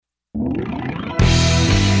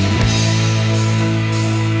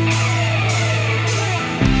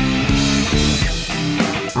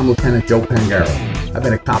Lieutenant Joe Pangaro. I've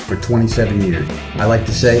been a cop for 27 years. I like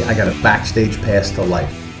to say I got a backstage pass to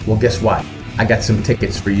life. Well, guess what? I got some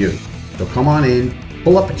tickets for you. So come on in,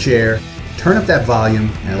 pull up a chair, turn up that volume,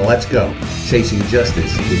 and let's go. Chasing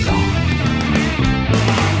Justice is on.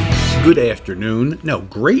 Good afternoon. No,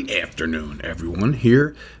 great afternoon, everyone.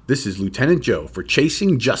 Here, this is Lieutenant Joe for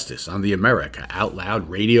Chasing Justice on the America Out Loud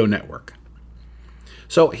Radio Network.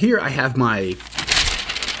 So here I have my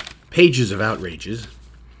pages of outrages,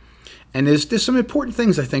 and there's some important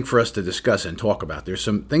things I think for us to discuss and talk about. There's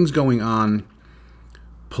some things going on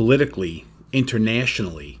politically,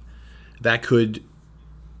 internationally, that could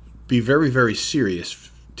be very, very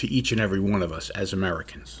serious to each and every one of us as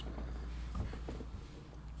Americans.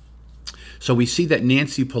 So we see that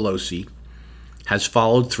Nancy Pelosi has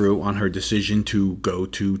followed through on her decision to go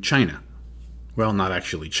to China. Well, not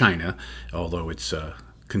actually China, although it's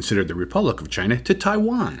considered the Republic of China, to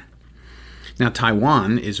Taiwan. Now,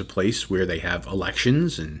 Taiwan is a place where they have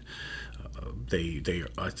elections and they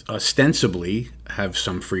ostensibly have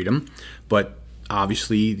some freedom, but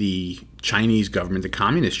obviously the Chinese government, the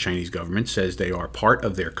communist Chinese government, says they are part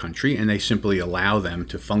of their country and they simply allow them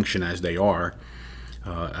to function as they are,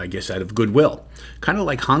 I guess out of goodwill. Kind of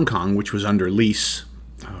like Hong Kong, which was under lease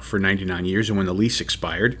for 99 years, and when the lease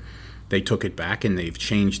expired, they took it back and they've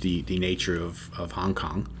changed the nature of Hong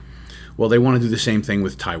Kong. Well, they want to do the same thing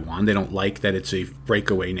with Taiwan. They don't like that it's a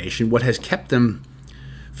breakaway nation. What has kept them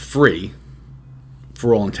free,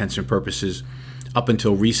 for all intents and purposes, up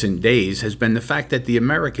until recent days, has been the fact that the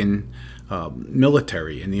American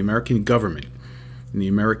military and the American government and the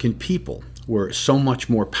American people were so much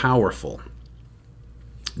more powerful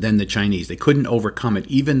than the Chinese. They couldn't overcome it,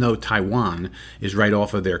 even though Taiwan is right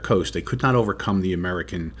off of their coast. They could not overcome the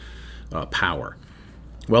American power.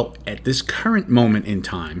 Well, at this current moment in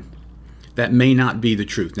time, that may not be the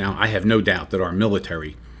truth. Now, I have no doubt that our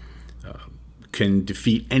military can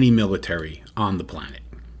defeat any military on the planet.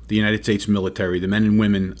 The United States military, the men and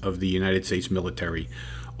women of the United States military,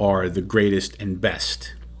 are the greatest and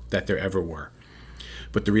best that there ever were.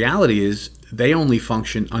 But the reality is they only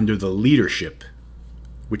function under the leadership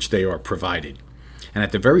which they are provided. And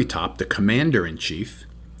at the very top, the commander-in-chief,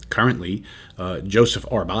 currently Joseph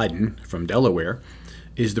R. Biden from Delaware,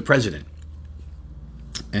 is the president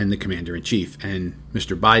and the commander-in-chief. And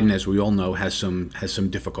Mr. Biden, as we all know, has some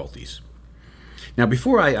difficulties. Now,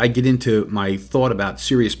 before I get into my thought about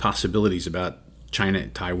serious possibilities about China,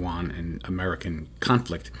 Taiwan, and American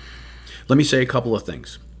conflict, let me say a couple of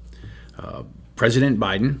things. President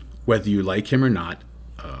Biden, whether you like him or not,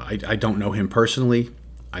 I don't know him personally.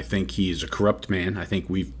 I think he is a corrupt man. I think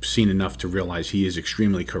we've seen enough to realize he is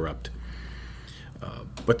extremely corrupt.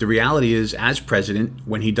 But the reality is, as president,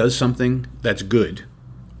 when he does something that's good,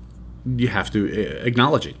 you have to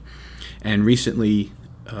acknowledge it. And recently,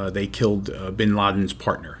 they killed bin Laden's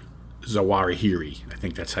partner, Zawahiri. I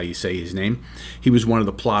think that's how you say his name. He was one of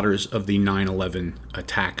the plotters of the 9/11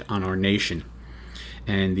 attack on our nation.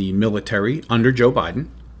 And the military, under Joe Biden,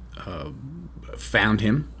 found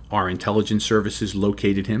him. Our intelligence services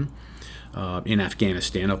located him in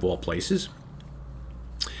Afghanistan, of all places.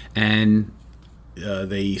 And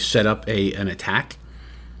they set up an attack.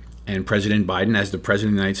 And President Biden, as the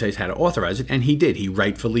President of the United States, had to authorize it. And he did. He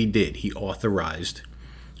rightfully did. He authorized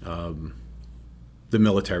the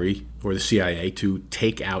military or the CIA to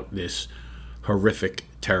take out this horrific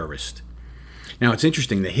terrorist. Now, it's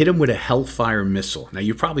interesting. They hit him with a Hellfire missile. Now,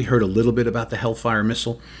 you've probably heard a little bit about the Hellfire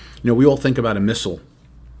missile. You know, we all think about a missile.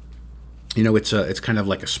 You know, it's kind of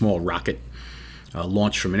like a small rocket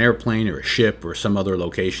launched from an airplane or a ship or some other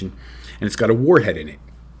location, and it's got a warhead in it.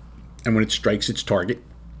 And when it strikes its target,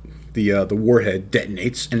 the warhead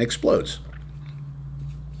detonates and explodes,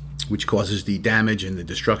 which causes the damage and the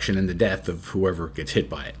destruction and the death of whoever gets hit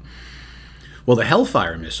by it. Well, the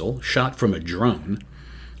Hellfire missile, shot from a drone,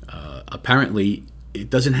 apparently it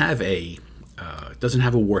doesn't have a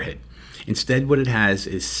warhead. Instead, what it has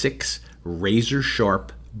is 6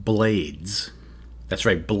 razor-sharp blades. That's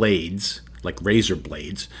right, blades, like razor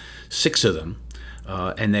blades, 6 of them,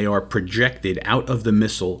 and they are projected out of the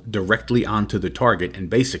missile directly onto the target. And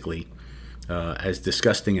basically, as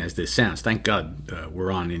disgusting as this sounds, thank God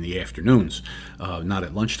we're on in the afternoons, not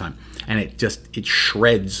at lunchtime, and it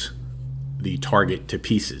shreds the target to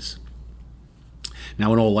pieces.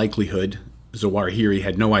 Now, in all likelihood, Zawahiri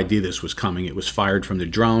had no idea this was coming. It was fired from the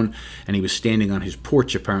drone, and he was standing on his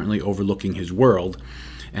porch, apparently overlooking his world,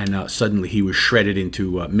 and suddenly he was shredded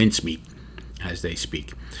into mincemeat, as they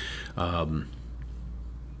speak. And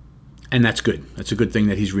that's good. That's a good thing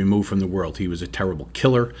that he's removed from the world. He was a terrible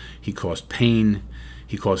killer. He caused pain.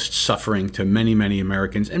 He caused suffering to many, many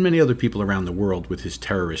Americans and many other people around the world with his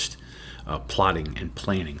terrorist plotting and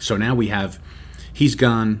planning. So now he's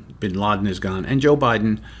gone, bin Laden is gone, and Joe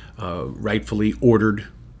Biden rightfully ordered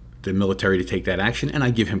the military to take that action, and I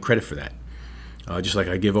give him credit for that. Just like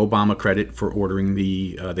I give Obama credit for ordering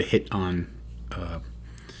the hit on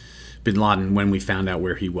bin Laden when we found out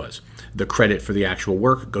where he was. The credit for the actual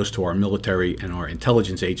work goes to our military and our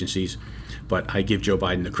intelligence agencies, but I give Joe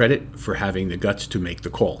Biden the credit for having the guts to make the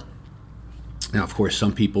call. Now, of course,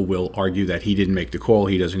 some people will argue that he didn't make the call.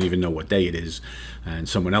 He doesn't even know what day it is, and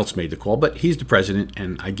someone else made the call. But he's the president,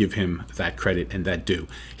 and I give him that credit and that due.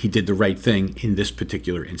 He did the right thing in this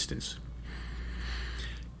particular instance.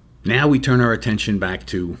 Now we turn our attention back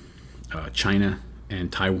to China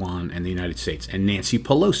and Taiwan and the United States and Nancy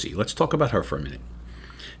Pelosi. Let's talk about her for a minute.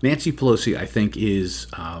 Nancy Pelosi, I think,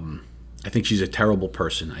 I think she's a terrible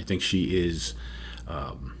person. I think she is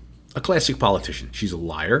a classic politician. She's a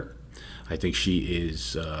liar. I think she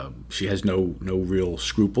has no real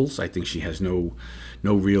scruples. I think she has no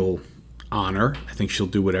real honor. I think she'll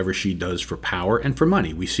do whatever she does for power and for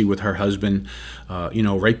money. We see with her husband,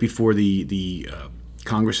 right before the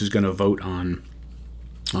Congress is going to vote on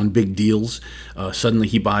big deals, suddenly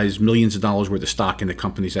he buys millions of dollars worth of stock in the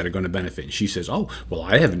companies that are going to benefit. And she says, "Oh, well,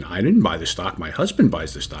 I didn't buy the stock. My husband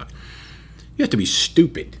buys the stock." You have to be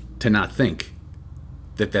stupid to not think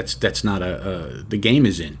that's not the game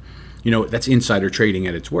is in. That's insider trading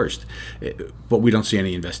at its worst. But we don't see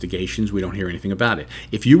any investigations. We don't hear anything about it.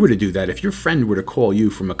 If you were to do that, if your friend were to call you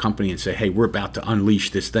from a company and say, "Hey, we're about to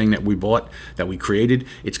unleash this thing that we bought, that we created.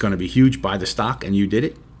 It's going to be huge. Buy the stock," and you did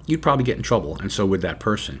it, you'd probably get in trouble. And so would that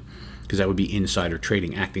person, because that would be insider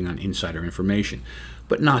trading, acting on insider information.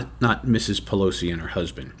 But not Mrs. Pelosi and her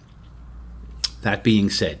husband. That being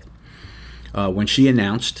said, when she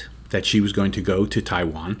announced that she was going to go to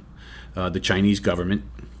Taiwan, the Chinese government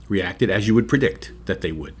reacted as you would predict that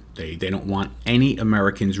they would. They don't want any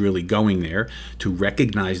Americans really going there to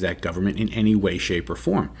recognize that government in any way, shape, or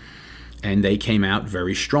form. And they came out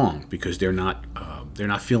very strong because they're not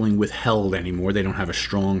feeling withheld anymore. They don't have a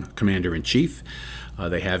strong commander-in-chief.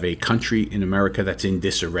 They have a country in America that's in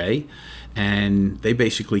disarray. And they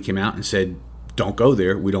basically came out and said, "Don't go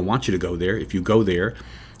there. We don't want you to go there. If you go there,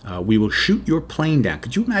 we will shoot your plane down."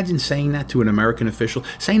 Could you imagine saying that to an American official?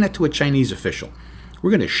 Saying that to a Chinese official?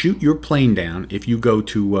 "We're going to shoot your plane down if you go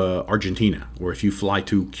to Argentina, or if you fly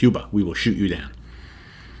to Cuba. We will shoot you down."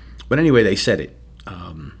 But anyway, they said it.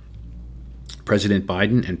 President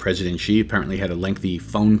Biden and President Xi apparently had a lengthy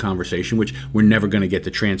phone conversation, which we're never going to get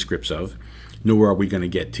the transcripts of, nor are we going to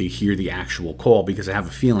get to hear the actual call, because I have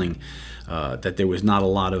a feeling that there was not a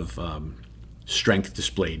lot of strength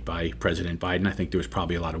displayed by President Biden. I think there was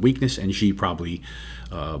probably a lot of weakness, and Xi probably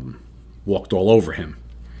walked all over him.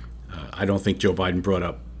 I don't think Joe Biden brought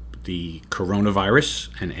up the coronavirus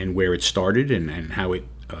and where it started and how it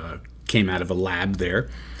came out of a lab there.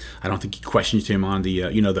 I don't think he questioned him on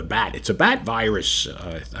the bat. It's a bat virus.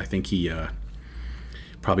 I think he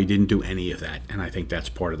probably didn't do any of that, and I think that's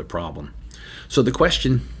part of the problem. So the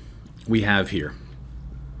question we have here,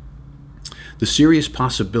 the serious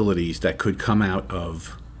possibilities that could come out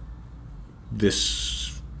of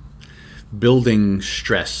this building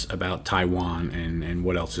stress about Taiwan and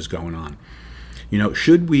what else is going on.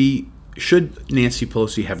 Should Nancy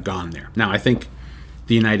Pelosi have gone there? Now, I think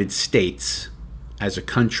the United States as a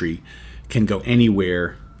country can go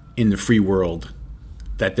anywhere in the free world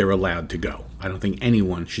that they're allowed to go. I don't think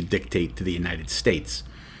anyone should dictate to the United States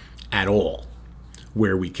at all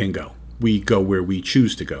where we can go. We go where we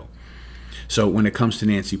choose to go. So when it comes to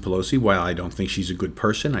Nancy Pelosi, while I don't think she's a good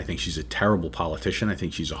person, I think she's a terrible politician. I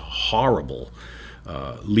think she's a horrible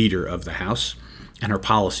leader of the House, and her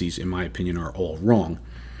policies, in my opinion, are all wrong.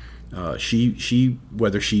 She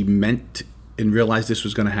whether she meant and realized this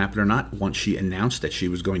was going to happen or not, once she announced that she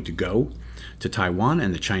was going to go to Taiwan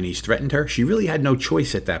and the Chinese threatened her, she really had no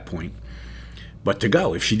choice at that point but to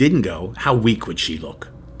go. If she didn't go, how weak would she look?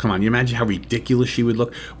 Come on, you imagine how ridiculous she would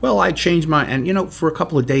look? Well, I changed my... And, for a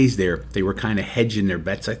couple of days there, they were kind of hedging their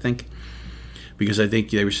bets, I think. Because I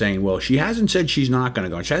think they were saying, well, she hasn't said she's not going to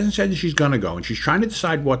go. And she hasn't said that she's going to go. And she's trying to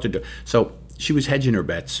decide what to do. So she was hedging her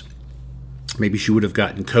bets. Maybe she would have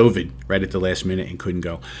gotten COVID right at the last minute and couldn't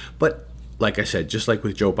go. But like I said, just like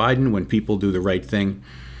with Joe Biden, when people do the right thing,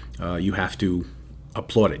 you have to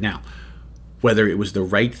applaud it. Now, whether it was the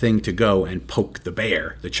right thing to go and poke the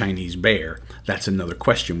bear, the Chinese bear, that's another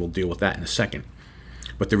question. We'll deal with that in a second.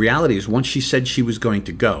 But the reality is, once she said she was going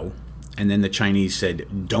to go, and then the Chinese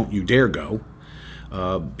said, "Don't you dare go,"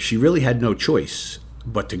 she really had no choice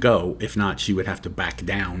but to go. If not, she would have to back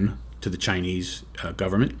down to the Chinese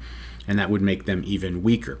government, and that would make them even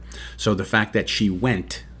weaker. So the fact that she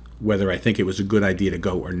went, whether I think it was a good idea to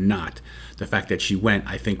go or not, the fact that she went,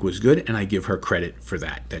 I think, was good, and I give her credit for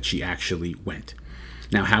that she actually went.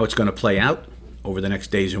 Now, how it's going to play out over the next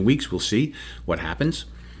days and weeks, we'll see what happens.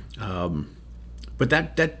 But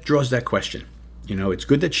that draws that question. It's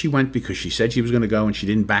good that she went because she said she was going to go, and she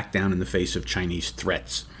didn't back down in the face of Chinese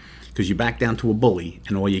threats. Because you back down to a bully,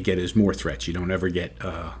 and all you get is more threats. You don't ever get,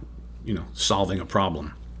 solving a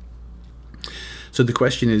problem. So the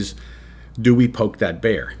question is, do we poke that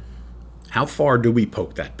bear? How far do we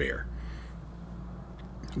poke that bear?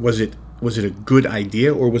 Was it a good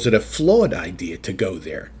idea, or was it a flawed idea to go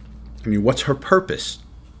there? I mean, what's her purpose?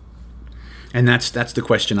 And that's the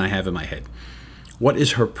question I have in my head. What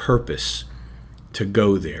is her purpose to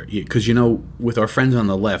go there? Because, with our friends on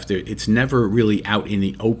the left, it's never really out in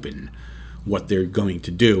the open what they're going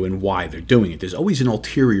to do and why they're doing it. There's always an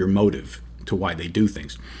ulterior motive to why they do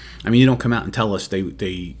things. I mean, you don't come out and tell us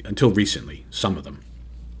they until recently, some of them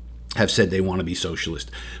have said they want to be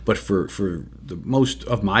socialist. But for the most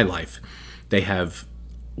of my life, they have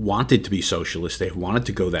wanted to be socialist. They've wanted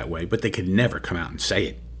to go that way, but they could never come out and say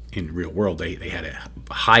it in the real world. They had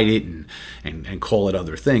to hide it and call it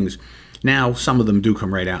other things. Now, some of them do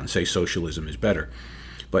come right out and say socialism is better.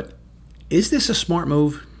 But is this a smart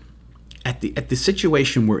move? At the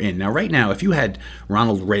situation we're in now, right now, if you had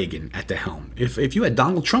Ronald Reagan at the helm, if you had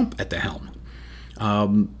Donald Trump at the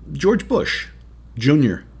helm, George Bush,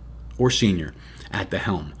 Jr. or Sr. at the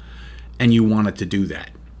helm, and you wanted to do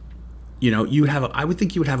that, I would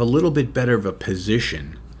think you would have a little bit better of a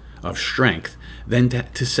position of strength than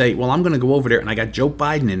to say, well, I'm going to go over there and I got Joe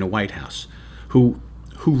Biden in the White House, who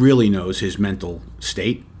really knows his mental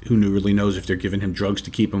state, who really knows if they're giving him drugs to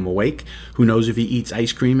keep him awake, who knows if he eats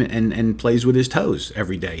ice cream and plays with his toes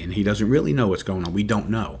every day, and he doesn't really know what's going on. We don't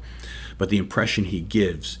know. But the impression he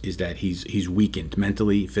gives is that he's weakened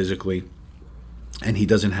mentally, physically, and he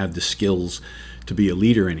doesn't have the skills to be a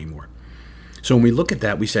leader anymore. So when we look at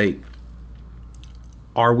that, we say,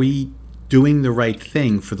 are we doing the right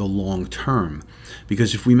thing for the long term?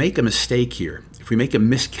 Because if we make a mistake here, if we make a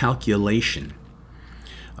miscalculation,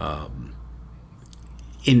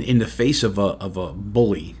 in the face of a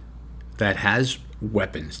bully that has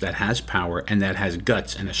weapons, that has power, and that has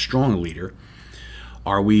guts and a strong leader,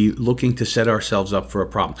 are we looking to set ourselves up for a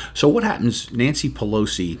problem? So what happens, Nancy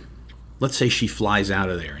Pelosi, let's say she flies out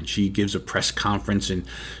of there and she gives a press conference and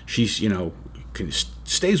she's,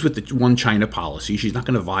 stays with the one China policy. She's not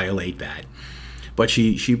going to violate that. But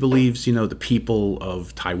she believes, the people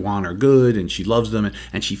of Taiwan are good and she loves them,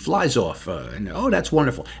 and she flies off, and that's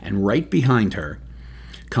wonderful. And right behind her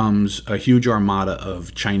comes a huge armada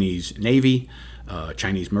of Chinese Navy,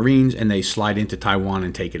 Chinese Marines, and they slide into Taiwan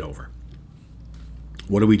and take it over.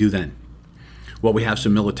 What do we do then? Well, we have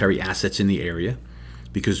some military assets in the area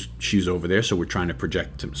because she's over there, so we're trying to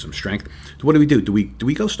project some strength. So what do? Do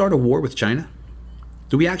we go start a war with China?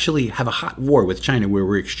 Do we actually have a hot war with China where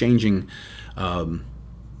we're exchanging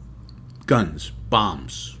guns,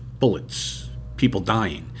 bombs, bullets, people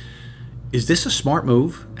dying? Is this a smart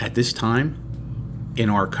move at this time in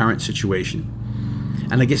our current situation?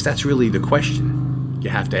 And I guess that's really the question you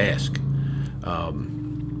have to ask.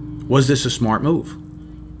 Was this a smart move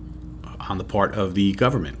on the part of the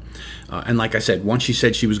government? And like I said, once she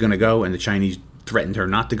said she was going to go and the Chinese threatened her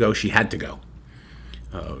not to go, she had to go.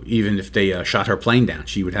 Even if they shot her plane down,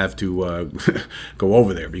 she would have to go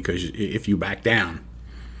over there, because if you back down,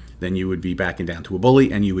 then you would be backing down to a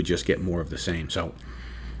bully and you would just get more of the same. So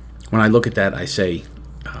when I look at that, I say,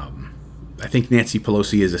 I think Nancy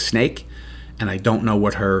Pelosi is a snake, and I don't know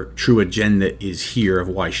what her true agenda is here of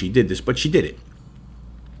why she did this, but she did it.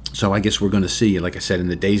 So I guess we're going to see, like I said, in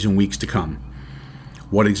the days and weeks to come,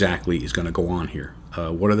 what exactly is going to go on here.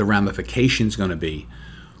 What are the ramifications going to be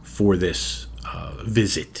for this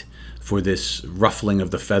visit, for this ruffling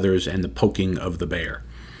of the feathers and the poking of the bear?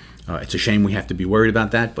 It's a shame we have to be worried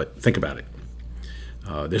about that, but think about it.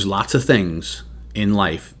 There's lots of things in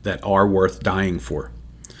life that are worth dying for.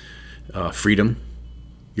 Freedom,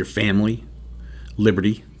 your family,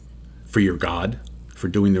 liberty, for your God, for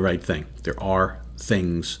doing the right thing. There are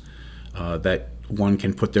things that one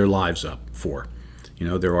can put their lives up for.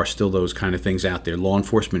 There are still those kind of things out there. Law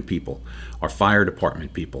enforcement people, our fire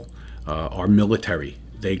department people, our military,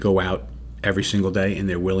 they go out every single day and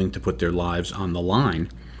they're willing to put their lives on the line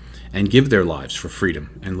and give their lives for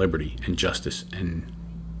freedom and liberty and justice and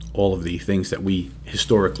all of the things that we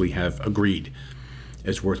historically have agreed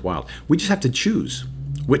is worthwhile. We just have to choose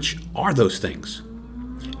which are those things.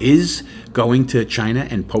 Is going to China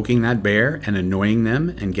and poking that bear and annoying them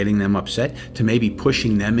and getting them upset to maybe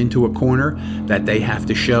pushing them into a corner that they have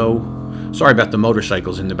to show? Sorry about the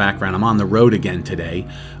motorcycles in the background. I'm on the road again today.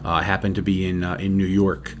 I happen to be in New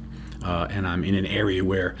York, and I'm in an area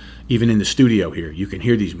where even in the studio here, you can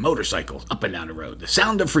hear these motorcycles up and down the road. The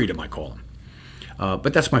sound of freedom, I call them.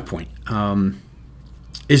 But that's my point.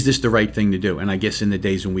 Is this the right thing to do? And I guess in the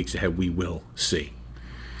days and weeks ahead, we will see.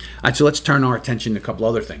 All right, so let's turn our attention to a couple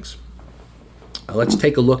other things. Let's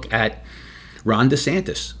take a look at Ron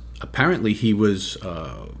DeSantis. Apparently, he was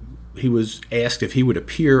asked if he would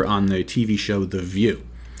appear on the TV show The View,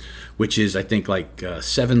 which is, I think, like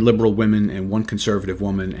 7 liberal women and 1 conservative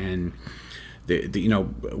woman, and the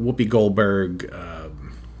Whoopi Goldberg,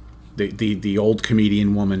 the old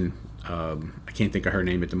comedian woman. I can't think of her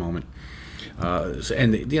name at the moment,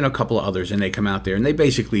 and a couple of others, and they come out there and they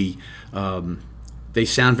basically. They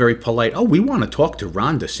sound very polite. Oh, we want to talk to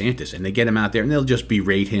Ron DeSantis. And they get him out there and they'll just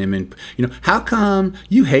berate him. And, how come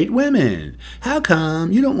you hate women? How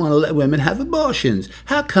come you don't want to let women have abortions?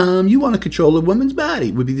 How come you want to control a woman's body?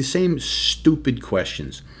 Would be the same stupid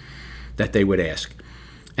questions that they would ask.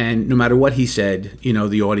 And no matter what he said,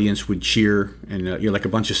 the audience would cheer. And you're like a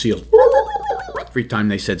bunch of seals every time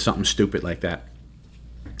they said something stupid like that.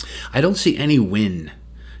 I don't see any win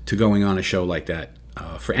to going on a show like that.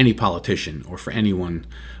 For any politician or for anyone,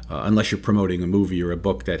 unless you're promoting a movie or a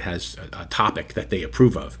book that has a topic that they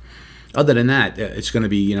approve of. Other than that, it's going to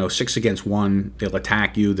be 6 against 1. They'll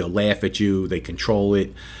attack you. They'll laugh at you. They control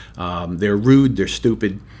it. They're rude. They're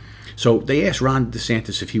stupid. So they asked Ron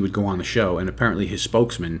DeSantis if he would go on the show, and apparently his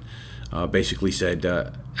spokesman basically said,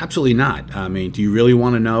 absolutely not. I mean, do you really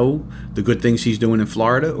want to know the good things he's doing in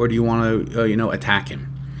Florida, or do you want to, attack him?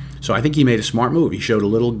 So I think he made a smart move. He showed a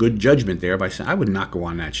little good judgment there by saying, I would not go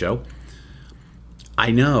on that show.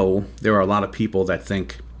 I know there are a lot of people that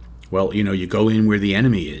think, well, you go in where the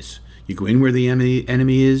enemy is. You go in where the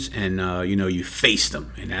enemy is and, you face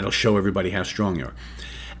them. And that'll show everybody how strong you are.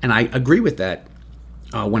 And I agree with that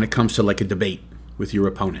when it comes to like a debate with your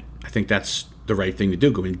opponent. I think that's the right thing to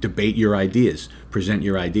do. Go and debate your ideas. Present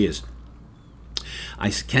your ideas.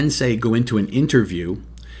 I can say go into an interview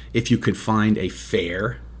if you could find a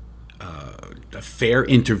fair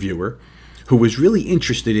interviewer who was really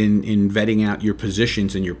interested in vetting out your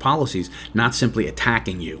positions and your policies, not simply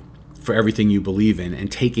attacking you for everything you believe in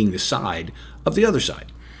and taking the side of the other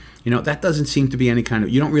side. That doesn't seem to be any kind of,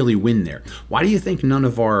 you don't really win there. Why do you think none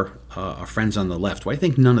of our friends on the left, why do you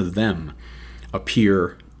think none of them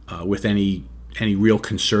appear with any real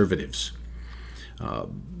conservatives?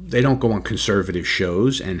 They don't go on conservative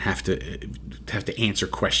shows and have to answer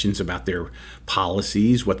questions about their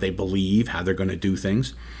policies, what they believe, how they're going to do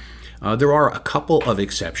things. There are a couple of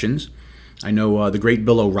exceptions. I know the great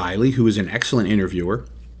Bill O'Reilly, who is an excellent interviewer.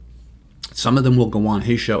 Some of them will go on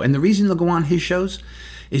his show. And the reason they'll go on his shows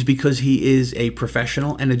is because he is a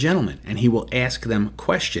professional and a gentleman, and he will ask them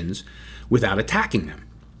questions without attacking them.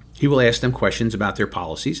 He will ask them questions about their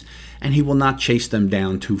policies, and he will not chase them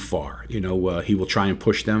down too far. He will try and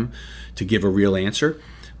push them to give a real answer.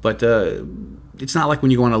 But it's not like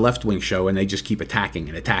when you go on a left-wing show and they just keep attacking,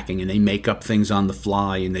 and they make up things on the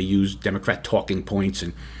fly, and they use Democrat talking points,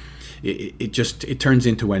 and it turns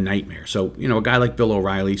into a nightmare. So, a guy like Bill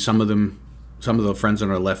O'Reilly, some of the friends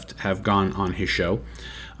on our left have gone on his show.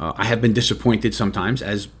 I have been disappointed sometimes,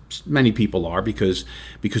 as many people are, because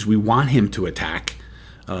we want him to attack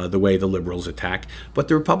the way the liberals attack. But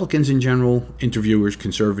the Republicans in general, interviewers,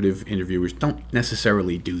 conservative interviewers, don't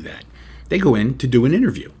necessarily do that. They go in to do an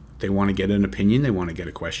interview. They want to get an opinion. They want to get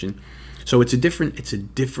a question. So it's a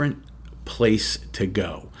different place to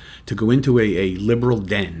go. To go into a liberal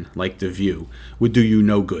den like The View would do you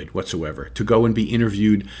no good whatsoever. To go and be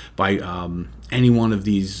interviewed by any one of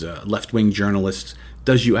these left-wing journalists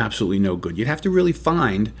does you absolutely no good. You'd have to really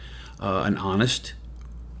find an honest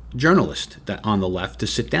journalist that on the left to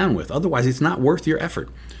sit down with. Otherwise, it's not worth your effort.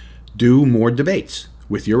 Do more debates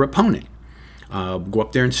with your opponent. Go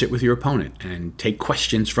up there and sit with your opponent and take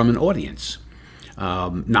questions from an audience,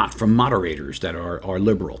 not from moderators that are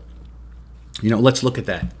liberal. Let's look at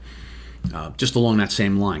that just along that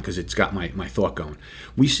same line, because it's got my thought going.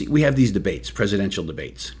 We have these debates, presidential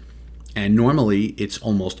debates, and normally it's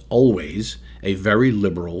almost always a very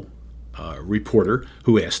liberal reporter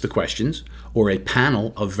who asks the questions, or a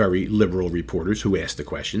panel of very liberal reporters who ask the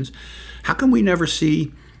questions. How come we never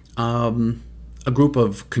see a group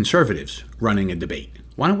of conservatives running a debate?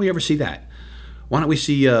 Why don't we ever see that? Why don't we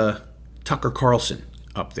see Tucker Carlson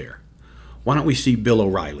up there? Why don't we see Bill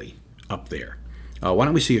O'Reilly up there? Why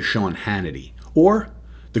don't we see a Sean Hannity or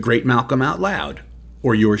the great Malcolm Out Loud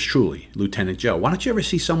or yours truly, Lieutenant Joe. Why don't you ever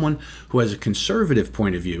see someone who has a conservative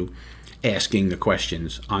point of view asking the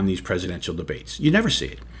questions on these presidential debates? You never see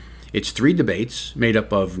it. It's 3 debates made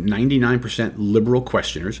up of 99% liberal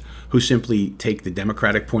questioners who simply take the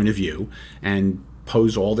Democratic point of view and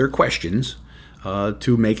pose all their questions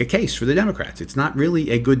to make a case for the Democrats. It's not really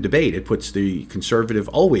a good debate. It puts the conservative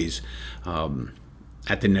always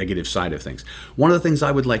at the negative side of things. One of the things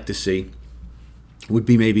I would like to see would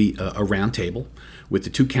be maybe a round table with the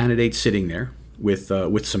 2 candidates sitting there with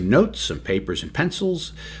some notes, some papers and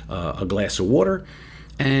pencils, a glass of water,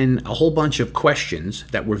 and a whole bunch of questions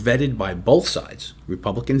that were vetted by both sides,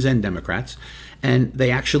 Republicans and Democrats, and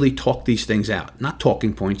they actually talk these things out. Not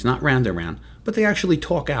talking points, not round and round, but they actually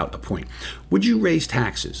talk out a point. Would you raise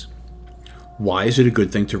taxes? Why is it a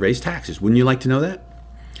good thing to raise taxes? Wouldn't you like to know that?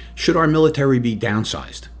 Should our military be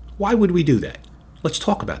downsized? Why would we do that? Let's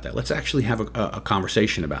talk about that. Let's actually have a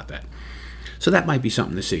conversation about that. So that might be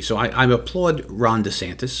something to see. So I applaud Ron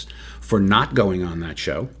DeSantis for not going on that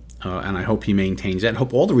show. And I hope he maintains that. I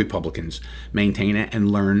hope all the Republicans maintain it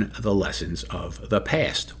and learn the lessons of the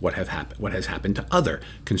past. What has happened to other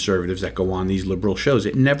conservatives that go on these liberal shows?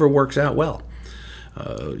 It never works out well.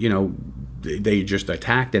 They just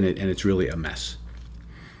attacked, and it's really a mess.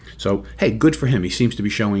 So hey, good for him. He seems to be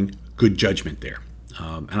showing good judgment there.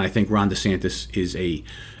 And I think Ron DeSantis is a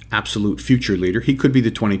absolute future leader. He could be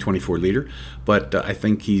the 2024 leader, but I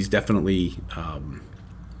think he's definitely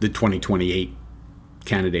the 2028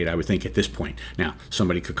 candidate, I would think, at this point. Now,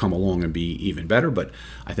 somebody could come along and be even better, but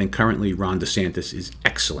I think currently Ron DeSantis is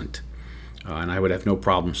excellent. And I would have no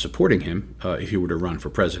problem supporting him if he were to run for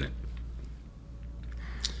president.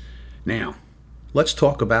 Now, let's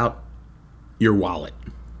talk about your wallet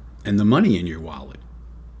and the money in your wallet.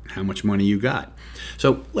 How much money you got.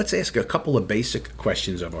 So let's ask a couple of basic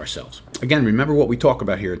questions of ourselves. Again, remember what we talk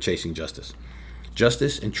about here at Chasing Justice.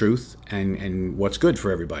 Justice and truth and what's good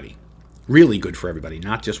for everybody. Really good for everybody,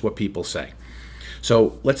 not just what people say.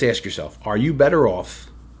 So let's ask yourself, are you better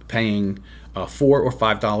off paying $4 or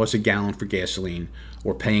 $5 a gallon for gasoline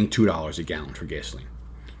or paying $2 a gallon for gasoline?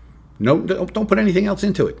 No, don't put anything else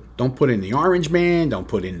into it. Don't put in the Orange Man. Don't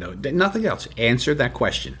put in nothing else. Answer that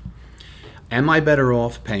question. Am I better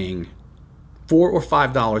off paying $4 or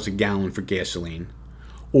 $5 a gallon for gasoline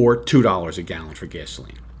or $2 a gallon for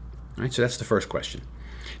gasoline? All right, so that's the first question.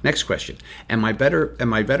 Next question: Am I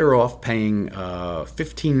better off paying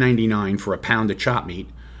 $15.99 for a pound of chopped meat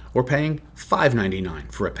or paying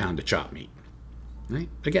 $5.99 for a pound of chopped meat? Right?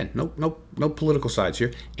 Again, no political sides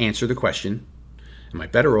here. Answer the question: Am I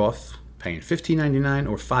better off paying $15.99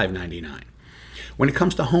 or $5.99? When it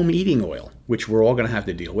comes to home heating oil, which we're all going to have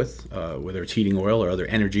to deal with, whether it's heating oil or other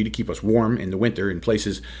energy to keep us warm in the winter in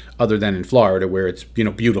places other than in Florida where it's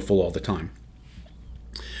beautiful all the time,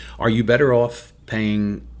 are you better off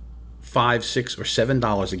paying $5, $6, or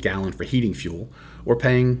 $7 a gallon for heating fuel or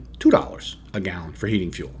paying $2 a gallon for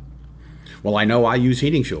heating fuel? Well, I know I use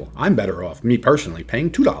heating fuel. I'm better off, me personally,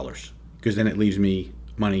 paying $2 because then it leaves me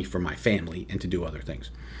money for my family and to do other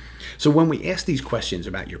things. So when we ask these questions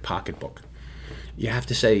about your pocketbook, you have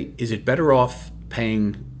to say, is it better off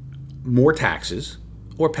paying more taxes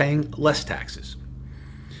or paying less taxes?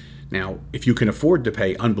 Now, if you can afford to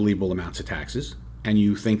pay unbelievable amounts of taxes and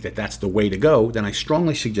you think that that's the way to go, then I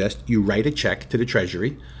strongly suggest you write a check to the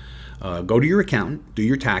Treasury, go to your accountant, do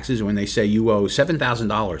your taxes, and when they say you owe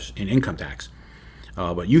 $7,000 in income tax,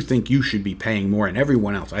 but you think you should be paying more than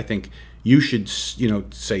everyone else, I think you should,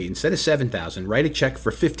 say instead of $7,000, write a check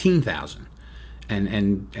for $15,000.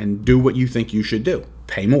 And do what you think you should do.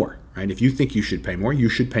 Pay more, right? If you think you should pay more, you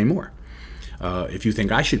should pay more. If you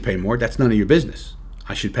think I should pay more, that's none of your business.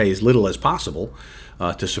 I should pay as little as possible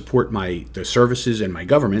to support the services and my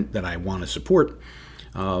government that I want to support,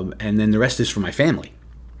 and then the rest is for my family.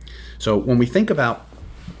 So when we think about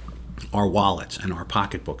our wallets and our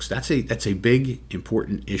pocketbooks, that's a big,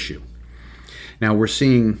 important issue. Now we're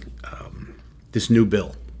seeing this new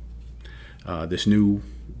bill,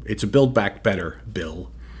 it's a Build Back Better bill,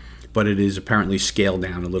 but it is apparently scaled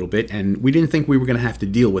down a little bit, and we didn't think we were going to have to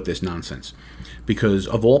deal with this nonsense because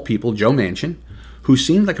of all people, Joe Manchin, who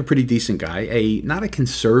seemed like a pretty decent guy, not a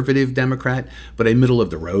conservative Democrat, but a middle of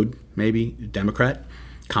the road, maybe, Democrat,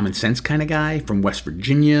 common sense kind of guy from West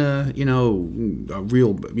Virginia, a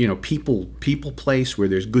real, people place where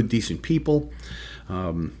there's good, decent people,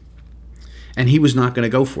 and he was not going to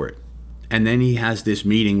go for it. And then he has this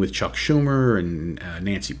meeting with Chuck Schumer and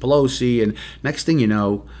Nancy Pelosi. And next thing you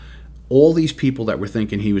know, all these people that were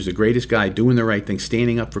thinking he was the greatest guy, doing the right thing,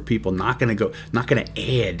 standing up for people, not going to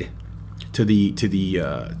add to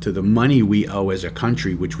the money we owe as a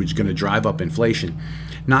country, which was going to drive up inflation.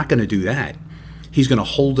 Not going to do that. he's going to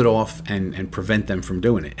hold it off and prevent them from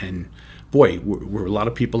doing it. And boy, were a lot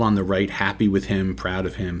of people on the right happy with him, proud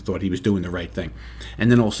of him, thought he was doing the right thing.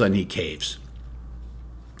 And then all of a sudden he caves.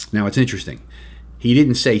 Now it's interesting. He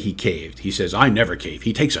didn't say he caved. He says, I never cave.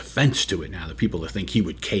 He takes offense to it now, the people that think he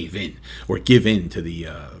would cave in or give in to the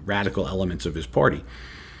radical elements of his party.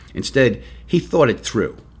 Instead, he thought it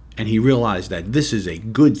through, and he realized that this is a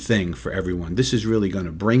good thing for everyone. This is really going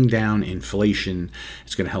to bring down inflation.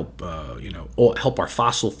 It's going to help, help our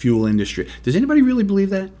fossil fuel industry. Does anybody really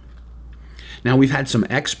believe that? Now, we've had some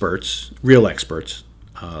experts, real experts,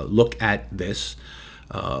 look at this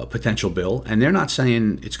potential bill, and they're not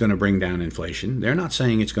saying it's going to bring down inflation. They're not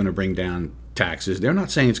saying it's going to bring down taxes. They're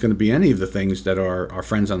not saying it's going to be any of the things that our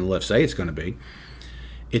friends on the left say it's going to be.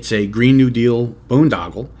 It's a Green New Deal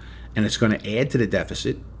boondoggle, and it's going to add to the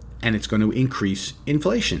deficit, and it's going to increase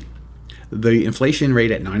inflation. The inflation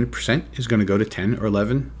rate at 9% is going to go to 10 or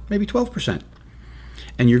 11, maybe 12%.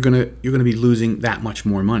 And you're going to be losing that much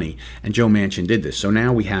more money. And Joe Manchin did this. So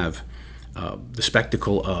now we have the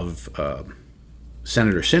spectacle of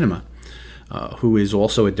Senator Sinema, who is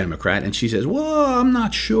also a Democrat, and she says, well, I'm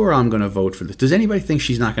not sure I'm going to vote for this. Does anybody think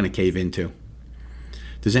she's not going to cave into?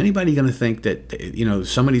 Does anybody going to think that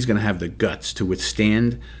somebody's going to have the guts to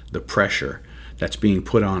withstand the pressure that's being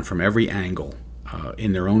put on from every angle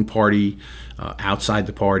in their own party, outside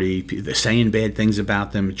the party, they're saying bad things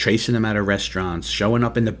about them, chasing them out of restaurants, showing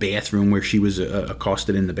up in the bathroom where she was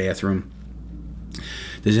accosted in the bathroom?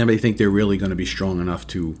 Does anybody think they're really going to be strong enough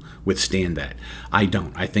to withstand that? I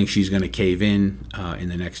don't. I think she's going to cave in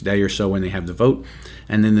the next day or so when they have the vote,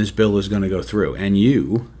 and then this bill is going to go through. And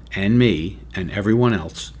you and me and everyone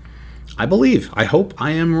else, I hope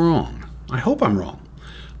I am wrong. I hope I'm wrong.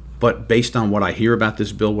 But based on what I hear about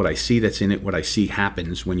this bill, what I see that's in it, what I see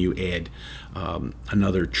happens when you add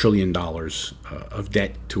another $1 trillion of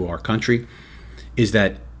debt to our country, is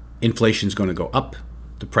that inflation is going to go up.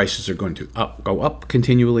 The prices are going to go up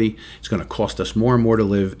continually. It's going to cost us more and more to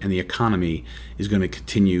live, and the economy is going to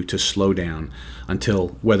continue to slow down until,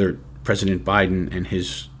 whether President Biden and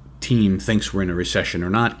his team thinks we're in a recession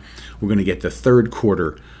or not, we're going to get the third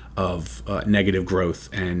quarter of negative growth,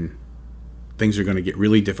 and things are going to get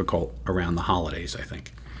really difficult around the holidays, I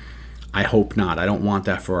think. I hope not. I don't want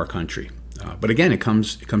that for our country. But again, it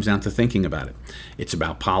comes down to thinking about it. It's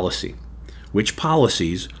about policy. Which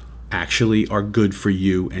policies actually are good for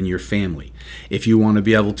you and your family? If you want to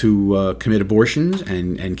be able to commit abortions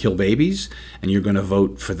and kill babies, and you're going to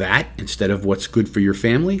vote for that instead of what's good for your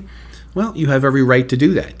family, well, you have every right to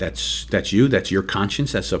do that. That's you. That's your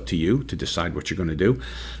conscience. That's up to you to decide what you're going to do.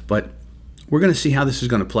 But we're going to see how this is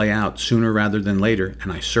going to play out sooner rather than later,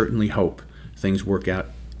 and I certainly hope things work out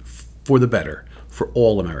for the better for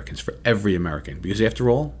all Americans, for every American, because after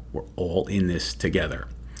all, we're all in this together.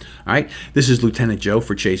 All right, this is Lieutenant Joe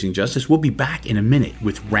for Chasing Justice. We'll be back in a minute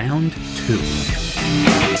with round 2.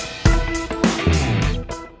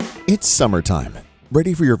 It's summertime.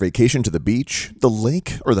 Ready for your vacation to the beach, the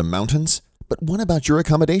lake, or the mountains? But what about your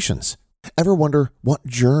accommodations? Ever wonder what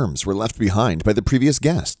germs were left behind by the previous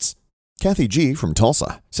guests? Kathy G. from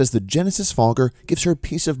Tulsa says the Genesis Fogger gives her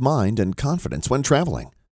peace of mind and confidence when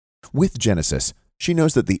traveling. With Genesis, she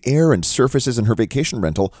knows that the air and surfaces in her vacation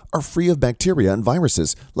rental are free of bacteria and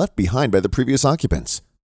viruses left behind by the previous occupants.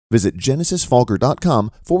 Visit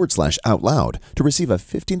genesisfogger.com/outloud to receive a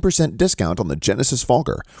 15% discount on the Genesis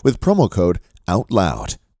Fogger with promo code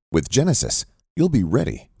OUTLOUD. With Genesis, you'll be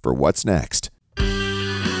ready for what's next.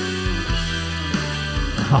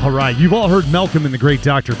 All right, you've all heard Malcolm and the great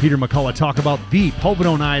Dr. Peter McCullough talk about the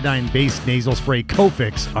povidone iodine-based nasal spray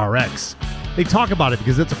Cofix RX. They talk about it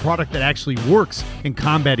because it's a product that actually works in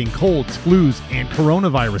combating colds, flus, and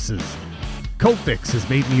coronaviruses. Cofix is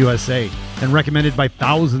made in the USA and recommended by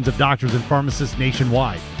thousands of doctors and pharmacists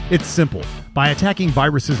nationwide. It's simple. By attacking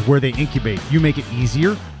viruses where they incubate, you make it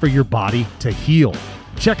easier for your body to heal.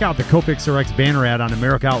 Check out the Cofix RX banner ad on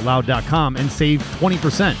AmericaOutloud.com and save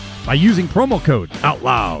 20% by using promo code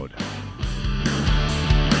OUTLOUD.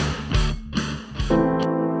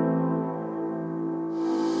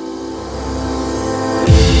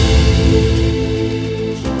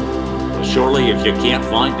 Surely if you can't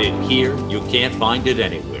find it here, you can't find it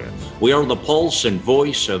anywhere. We are the pulse and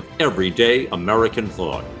voice of everyday American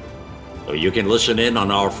thought. So you can listen in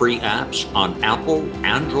on our free apps on Apple,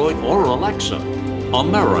 Android, or Alexa.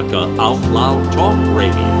 America Out Loud Talk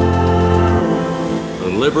Radio.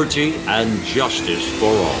 Liberty and justice for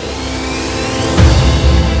all.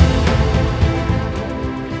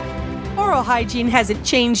 Oral hygiene hasn't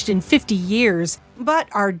changed in 50 years, but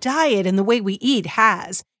our diet and the way we eat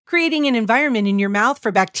has, creating an environment in your mouth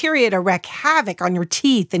for bacteria to wreak havoc on your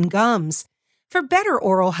teeth and gums. For better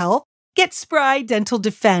oral health, get Spry Dental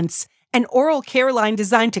Defense, an oral care line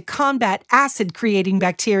designed to combat acid-creating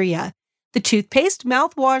bacteria. The toothpaste,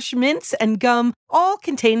 mouthwash, mints, and gum all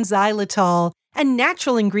contain xylitol, a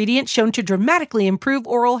natural ingredient shown to dramatically improve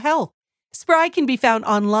oral health. Spry can be found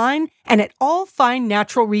online and at all fine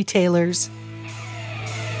natural retailers.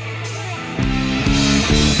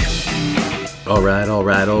 All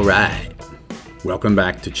right. Welcome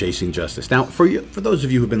back to Chasing Justice. Now, for those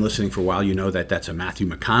of you who've been listening for a while, you know that that's a Matthew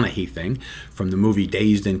McConaughey thing from the movie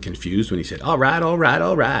Dazed and Confused when he said, all right.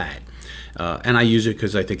 And I use it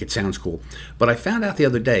because I think it sounds cool. But I found out the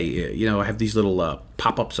other day, I have these little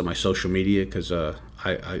pop-ups on my social media because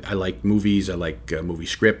I like movies. I like movie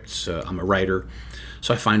scripts. I'm a writer.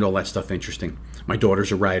 So I find all that stuff interesting. My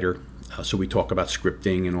daughter's a writer. So we talk about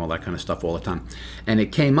scripting and all that kind of stuff all the time. And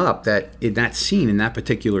it came up that in that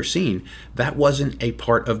particular scene, that wasn't a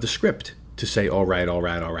part of the script to say, all right.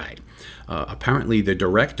 Apparently the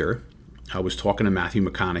director was talking to Matthew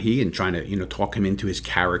McConaughey and trying to, talk him into his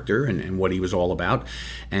character and what he was all about.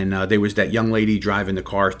 And there was that young lady driving the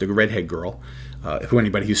car, the redhead girl,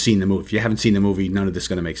 anybody who's seen the movie. If you haven't seen the movie, none of this is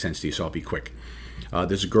going to make sense to you, so I'll be quick.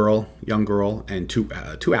 There's a young girl, and two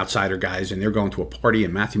outsider guys, and they're going to a party,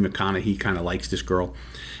 and Matthew McConaughey kind of likes this girl.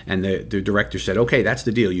 And the director said, okay, that's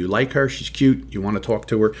the deal. You like her, she's cute, you want to talk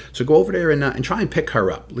to her, so go over there and try and pick her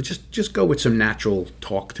up. Let's just go with some natural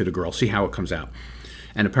talk to the girl, see how it comes out.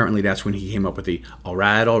 And apparently that's when he came up with the all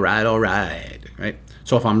right. Right?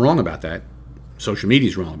 So if I'm wrong about that, social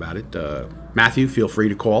media's wrong about it. Matthew, feel free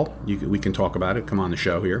to call. We can talk about it. Come on the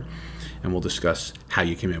show here, and we'll discuss how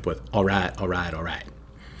you came up with all right. All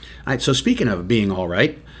right, so speaking of being all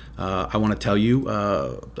right, I want to tell you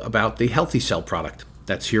about the Healthy Cell product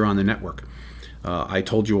that's here on the network. I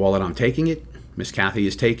told you all that I'm taking it. Miss Kathy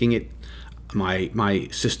is taking it. My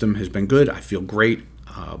system has been good. I feel great.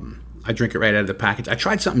 I drink it right out of the package. I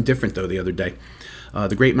tried something different, though, the other day.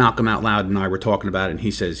 The great Malcolm Out Loud and I were talking about it, and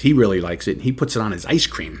he says he really likes it. He puts it on his ice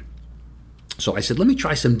cream. So I said, let me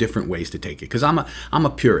try some different ways to take it, because I'm a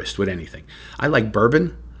purist with anything. I like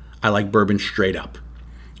bourbon. I like bourbon straight up.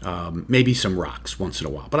 Maybe some rocks once in a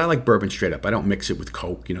while, but I like bourbon straight up. I don't mix it with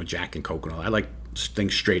Coke, Jack and Coke and all. I like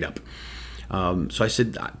things straight up. So I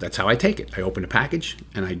said, that's how I take it. I open the package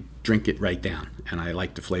and I drink it right down, and I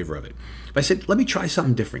like the flavor of it. But I said, let me try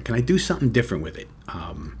something different. Can I do something different with it?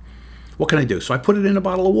 What can I do? So I put it in a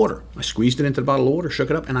bottle of water. I squeezed it into the bottle of water,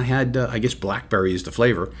 shook it up, and I had, I guess blackberry is the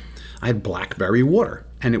flavor. I had blackberry water,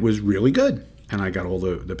 and it was really good. And I got all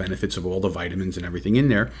the benefits of all the vitamins and everything in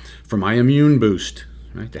there for my immune boost,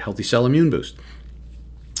 right? The Healthy Cell Immune Boost.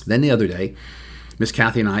 Then the other day, Miss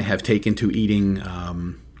Kathy and I have taken to eating,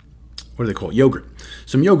 what do they call it? Yogurt.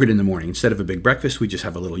 Some yogurt in the morning. Instead of a big breakfast, we just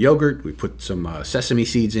have a little yogurt. We put some sesame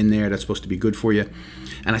seeds in there. That's supposed to be good for you.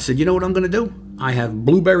 And I said, you know what I'm going to do? I have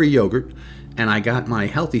blueberry yogurt, and I got my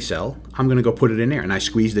Healthy Cell. I'm going to go put it in there. And I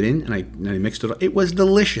squeezed it in, and I mixed it up. It was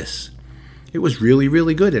delicious. It was really,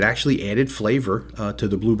 really good. It actually added flavor to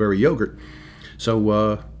the blueberry yogurt.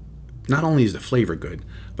 So not only is the flavor good,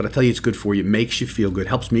 but I tell you it's good for you. It makes you feel good.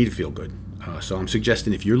 Helps me to feel good. So I'm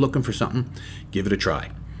suggesting if you're looking for something, give it a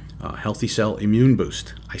try. Healthy Cell Immune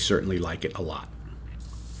Boost. I certainly like it a lot.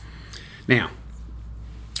 Now,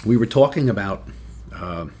 we were talking about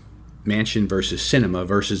Manchin versus Sinema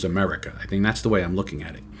versus America. I think that's the way I'm looking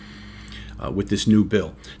at it with this new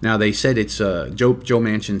bill. Now, they said it's Joe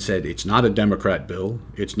Manchin said it's not a Democrat bill.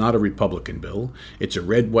 It's not a Republican bill. It's a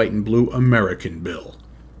red, white, and blue American bill.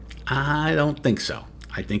 I don't think so.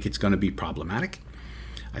 I think it's going to be problematic.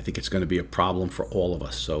 I think it's going to be a problem for all of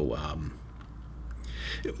us. So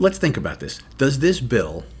let's think about this. Does this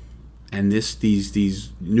bill and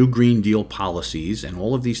these new Green Deal policies and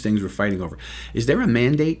all of these things we're fighting over, is there a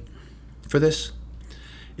mandate for this?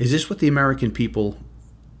 Is this what the American people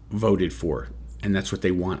voted for, and that's what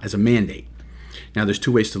they want as a mandate? Now, there's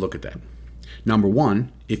two ways to look at that. Number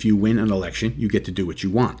one, if you win an election, you get to do what you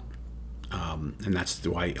want. And that's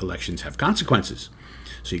why elections have consequences.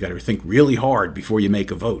 So you got to think really hard before you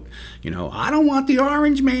make a vote. I don't want the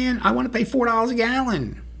orange man. I want to pay $4 a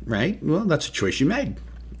gallon, right? Well, that's a choice you made,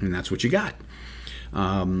 and that's what you got.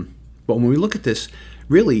 But when we look at this,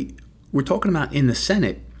 really, we're talking about in the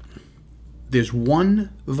Senate, there's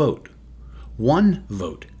one vote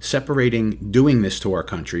separating doing this to our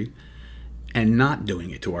country and not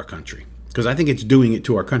doing it to our country. Because I think it's doing it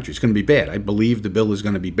to our country. It's going to be bad. I believe the bill is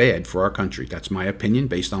going to be bad for our country. That's my opinion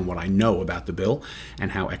based on what I know about the bill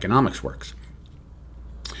and how economics works.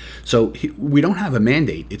 So we don't have a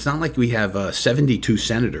mandate. It's not like we have 72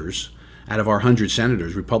 senators out of our 100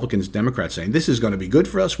 senators, Republicans, Democrats, saying this is going to be good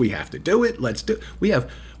for us. We have to do it. Let's do it.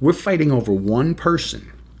 We're fighting over one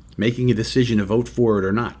person making a decision to vote for it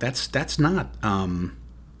or not. That's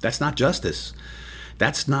not justice.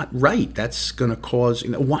 That's not right. That's going to cause,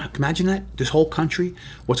 imagine that, this whole country,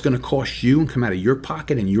 what's going to cost you and come out of your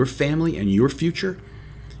pocket and your family and your future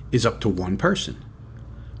is up to one person,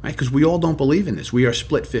 right? Because we all don't believe in this. We are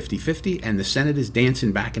split 50-50, and the Senate is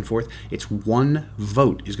dancing back and forth. It's one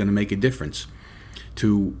vote is going to make a difference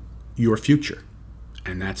to your future,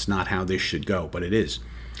 and that's not how this should go, but it is.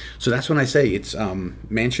 So that's when I say it's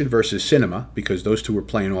Manchin versus Sinema, because those two are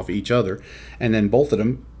playing off each other, and then both of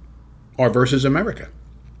them are versus America.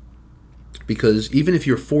 Because even if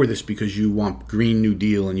you're for this because you want Green New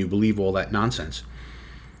Deal and you believe all that nonsense,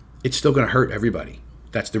 it's still going to hurt everybody.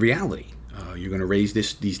 That's the reality. You're going to raise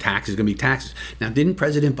these taxes. Going to be taxes. Now, didn't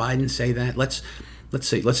President Biden say that? Let's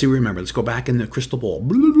remember. Let's go back in the crystal ball.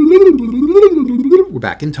 We're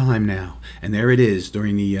back in time now, and there it is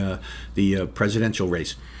during the presidential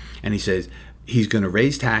race, and he says he's going to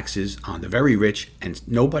raise taxes on the very rich, and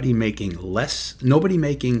nobody making less than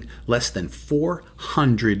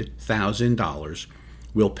 $400,000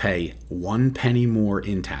 will pay 1 penny more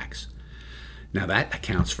in tax. Now that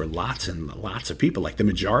accounts for lots and lots of people. Like the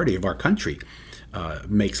majority of our country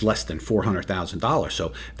makes less than $400,000.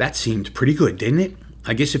 So that seemed pretty good, didn't it?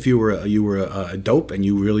 I guess if you were a dope and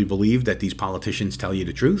you really believe that these politicians tell you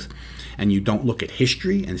the truth, and you don't look at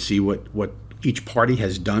history and see what each party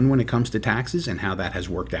has done when it comes to taxes and how that has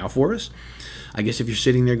worked out for us. I guess if you're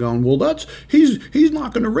sitting there going, well, he's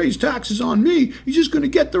not going to raise taxes on me. He's just going to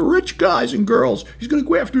get the rich guys and girls. He's going to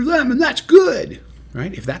go after them, and that's good,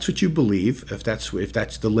 right? If that's what you believe, if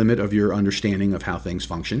that's the limit of your understanding of how things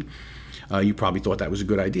function, you probably thought that was a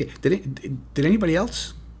good idea. Did anybody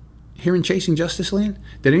else here in Chasing Justice Land?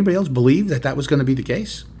 Did anybody else believe that was going to be the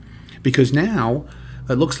case? Because now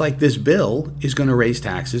it looks like this bill is going to raise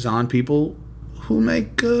taxes on people who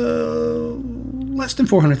make less than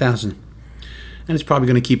 $400,000, and it's probably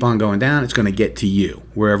going to keep on going down. It's going to get to you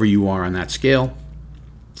wherever you are on that scale.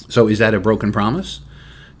 So is that a broken promise?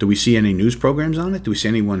 Do we see any news programs on it? Do we see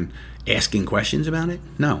anyone asking questions about it?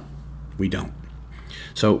 No, we don't.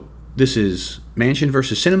 So this is Manchin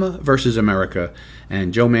versus Sinema versus America,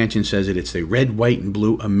 and Joe Manchin says it's the red, white, and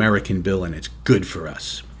blue American bill, and it's good for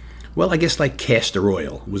us. Well, I guess like castor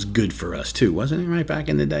oil was good for us too, wasn't it, right back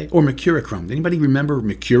in the day? Or mercurochrome. Did anybody remember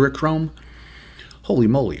mercurochrome? Holy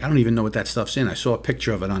moly, I don't even know what that stuff's in. I saw a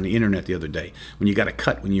picture of it on the internet the other day. When you got a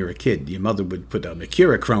cut when you were a kid, your mother would put a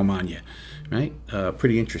mercurochrome on you, right?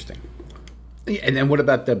 Pretty interesting. And then what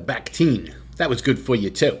about the Bactine? That was good for you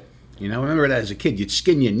too. You know, remember that as a kid, you'd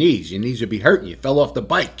skin your knees would be hurting. You fell off the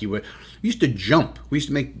bike. You used to jump. We used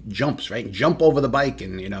to make jumps, right? Jump over the bike,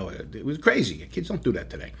 and it was crazy. Kids don't do that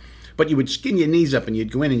today. But you would skin your knees up, and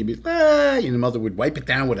you'd go in, and you'd be, and the mother would wipe it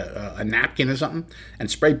down with a napkin or something and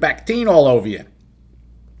spray Bactine all over you.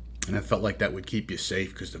 And I felt like that would keep you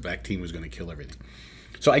safe because the Bactine was going to kill everything.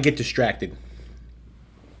 So I get distracted.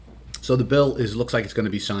 So the bill looks like it's going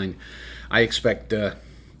to be signed. I expect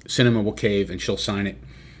Sinema will cave, and she'll sign it,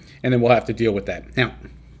 and then we'll have to deal with that. Now,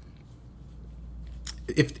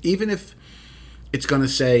 even if it's going to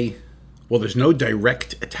say, well, there's no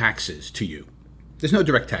direct taxes to you. There's no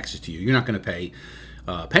direct taxes to you. You're not going to pay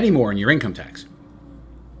a penny more in your income tax.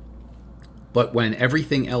 But when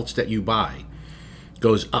everything else that you buy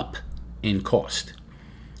goes up in cost,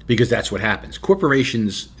 because that's what happens.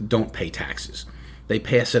 Corporations don't pay taxes. They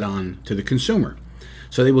pass it on to the consumer.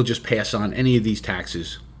 So they will just pass on any of these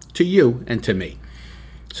taxes to you and to me.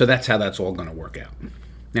 So that's how that's all going to work out.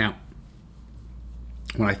 Now,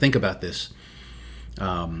 when I think about this,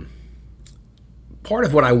 part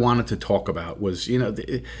of what I wanted to talk about was,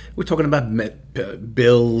 we're talking about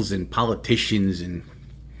bills and politicians and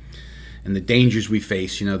the dangers we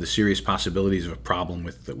face, the serious possibilities of a problem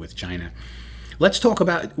with China. Let's talk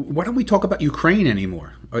about, why don't we talk about Ukraine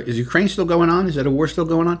anymore? Is Ukraine still going on? Is that a war still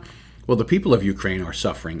going on? Well, the people of Ukraine are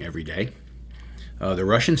suffering every day. The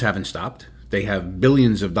Russians haven't stopped. They have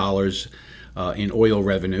billions of dollars in oil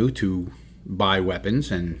revenue to buy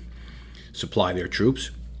weapons and supply their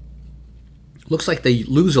troops. Looks like they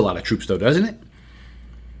lose a lot of troops, though, doesn't it?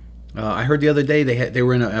 I heard the other day they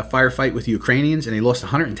were in a firefight with the Ukrainians, and they lost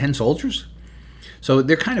 110 soldiers. So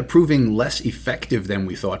they're kind of proving less effective than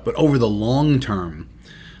we thought. But over the long term,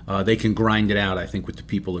 they can grind it out, I think, with the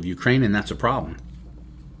people of Ukraine, and that's a problem.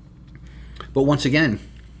 But once again,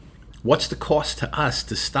 what's the cost to us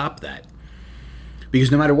to stop that?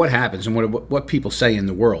 Because no matter what happens and what people say in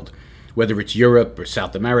the world, whether it's Europe or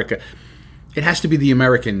South America, it has to be the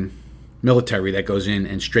American military that goes in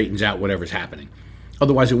and straightens out whatever's happening.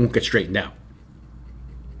 Otherwise, it won't get straightened out.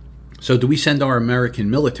 So do we send our American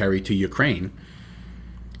military to Ukraine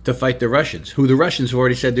to fight the Russians, who the Russians have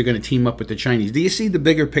already said they're going to team up with the Chinese. Do you see the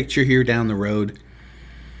bigger picture here down the road?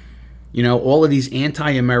 You know, all of these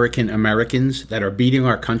anti-American Americans that are beating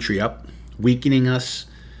our country up, weakening us,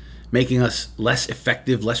 making us less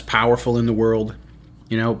effective, less powerful in the world.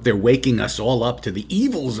 You know, they're waking us all up to the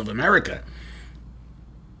evils of America.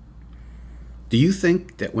 Do you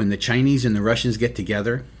think that when the Chinese and the Russians get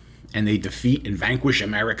together and they defeat and vanquish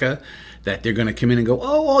America, that they're going to come in and go,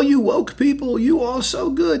 oh, all you woke people, you all so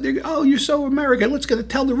good. Oh, you're so American. Let's going to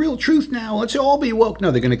tell the real truth now. Let's all be woke.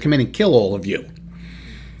 No, they're going to come in and kill all of you,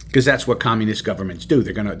 because that's what communist governments do.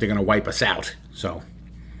 They're going to wipe us out. So,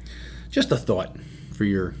 just a thought for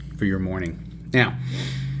your morning. Now,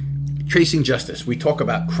 tracing justice. We talk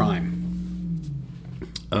about crime.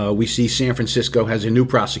 We see San Francisco has a new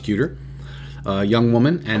prosecutor. A young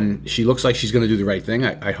woman, and she looks like she's going to do the right thing.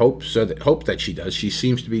 I hope that she does. She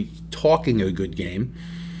seems to be talking a good game,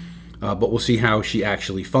 but we'll see how she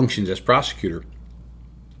actually functions as prosecutor.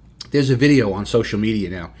 There's a video on social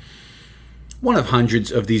media now, one of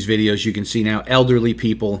hundreds of these videos you can see now. Elderly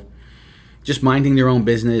people just minding their own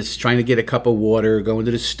business, trying to get a cup of water, going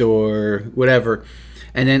to the store, whatever,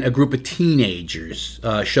 and then a group of teenagers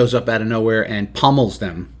shows up out of nowhere and pummels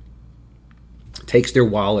them. Takes their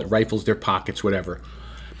wallet, rifles their pockets, whatever.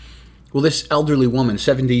 Well, this elderly woman,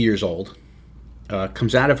 70 years old,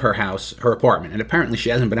 comes out of her house, her apartment, and apparently she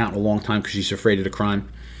hasn't been out in a long time because she's afraid of the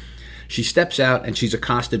crime. She steps out and she's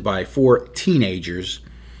accosted by 4 teenagers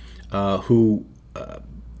who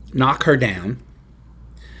knock her down.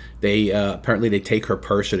 They apparently they take her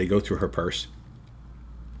purse, or they go through her purse,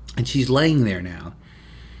 and she's laying there now,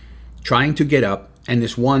 trying to get up, and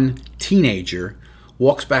this one teenager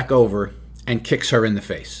walks back over and kicks her in the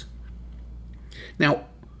face. Now,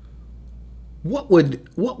 what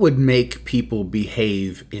would make people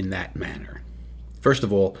behave in that manner? First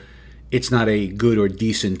of all, it's not a good or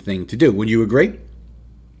decent thing to do. Would you agree?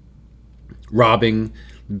 Robbing,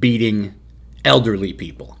 beating elderly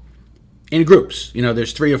people in groups. You know,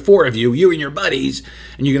 there's 3 or 4 of you and your buddies,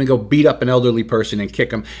 and you're going to go beat up an elderly person and kick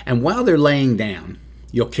them. And while they're laying down,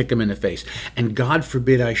 you'll kick them in the face. And God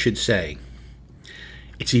forbid I should say,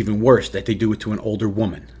 it's even worse that they do it to an older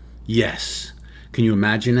woman. Yes. Can you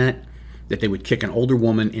imagine that? That they would kick an older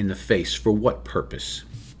woman in the face. For what purpose?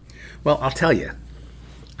 Well, I'll tell you.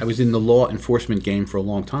 I was in the law enforcement game for a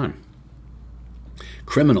long time.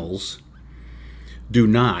 Criminals do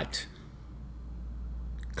not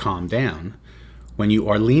calm down when you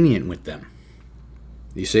are lenient with them.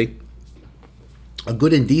 You see? A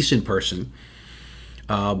good and decent person,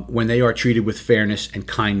 when they are treated with fairness and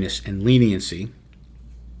kindness and leniency,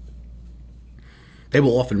 they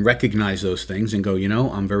will often recognize those things and go, you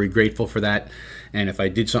know, I'm very grateful for that, and if I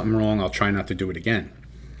did something wrong, I'll try not to do it again.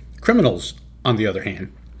 Criminals, on the other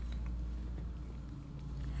hand,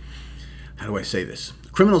 how do I say this?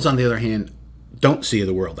 Criminals, on the other hand, don't see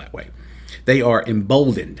the world that way. They are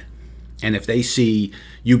emboldened, and if they see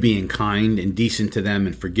you being kind and decent to them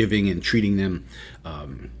and forgiving and treating them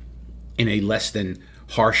in a less than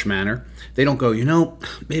harsh manner, they don't go, you know,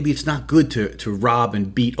 maybe it's not good to rob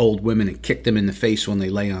and beat old women and kick them in the face when they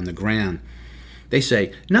lay on the ground. They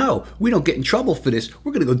say, no, we don't get in trouble for this.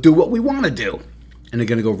 We're going to go do what we want to do. And they're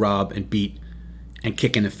going to go rob and beat and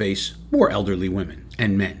kick in the face more elderly women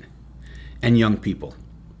and men and young people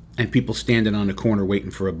and people standing on the corner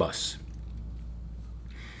waiting for a bus.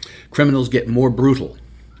 Criminals get more brutal.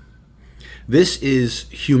 This is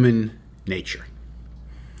human nature.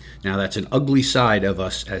 Now, that's an ugly side of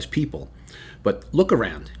us as people. But look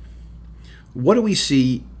around. What do we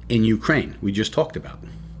see in Ukraine? We just talked about.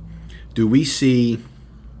 Do we see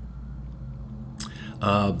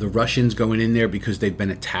the Russians going in there because they've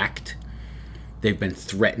been attacked? They've been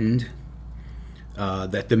threatened?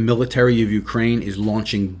 That the military of Ukraine is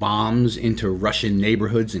launching bombs into Russian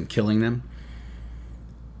neighborhoods and killing them?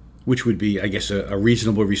 Which would be, I guess, a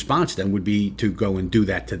reasonable response then would be to go and do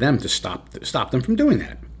that to them, to stop them from doing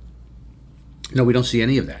that. No, we don't see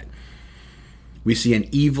any of that. We see an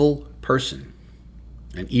evil person,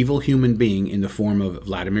 an evil human being in the form of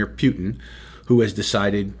Vladimir Putin, who has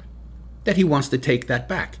decided that he wants to take that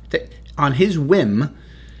back. On his whim,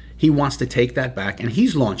 he wants to take that back, and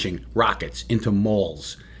he's launching rockets into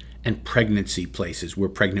malls and pregnancy places where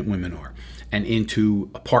pregnant women are, and into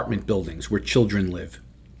apartment buildings where children live.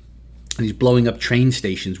 And he's blowing up train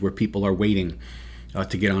stations where people are waiting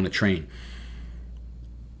to get on a train.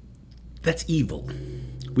 That's evil.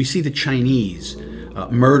 We see the Chinese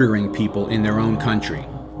murdering people in their own country.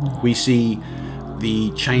 We see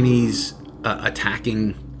the Chinese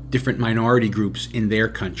attacking different minority groups in their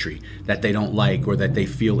country that they don't like or that they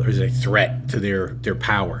feel is a threat to their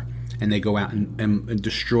power. and they go out and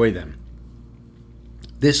destroy them.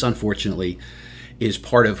 This, unfortunately, is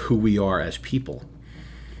part of who we are as people.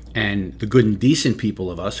 And the good and decent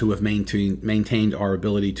people of us who have maintained our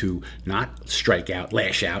ability to not strike out,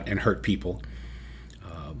 lash out, and hurt people,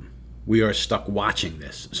 we are stuck watching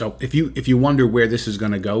this. So if you wonder where this is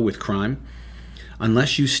going to go with crime,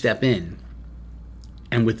 unless you step in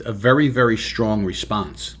and with a very, very strong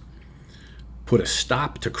response, put a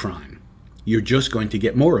stop to crime, you're just going to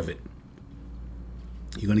get more of it.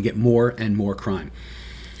 You're going to get more and more crime.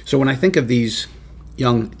 So when I think of these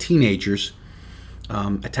young teenagers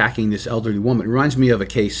attacking this elderly woman, it reminds me of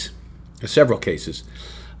several cases.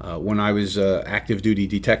 When I was an active duty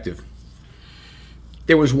detective,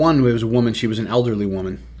 there was a woman, she was an elderly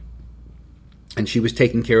woman, and she was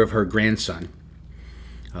taking care of her grandson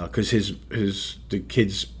because the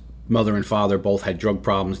kid's mother and father both had drug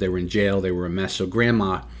problems. They were in jail. They were a mess. So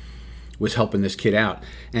grandma was helping this kid out,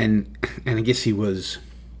 and I guess he was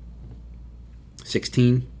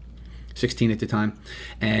 16 at the time,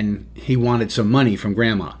 and he wanted some money from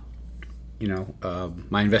grandma.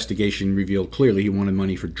 My investigation revealed clearly he wanted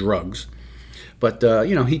money for drugs. But,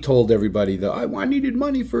 he told everybody that I needed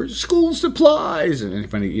money for school supplies. And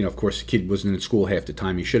of course, the kid wasn't in school half the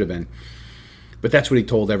time he should have been. But that's what he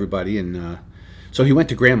told everybody. And so he went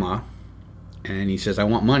to grandma and he says, I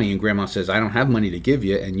want money. And grandma says, I don't have money to give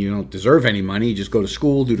you, and you don't deserve any money. You just go to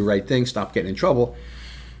school, do the right thing, stop getting in trouble.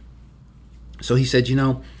 So he said,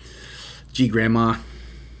 gee, grandma,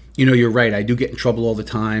 you're right. I do get in trouble all the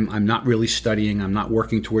time. I'm not really studying. I'm not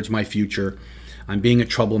working towards my future. I'm being a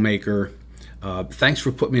troublemaker. Thanks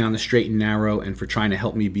for putting me on the straight and narrow and for trying to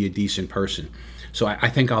help me be a decent person. So I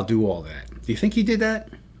think I'll do all that. Do you think he did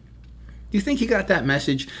that? Do you think he got that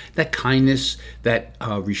message, that kindness, that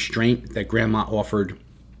restraint that grandma offered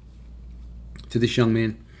to this young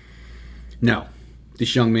man? No.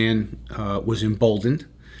 This young man was emboldened,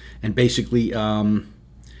 and basically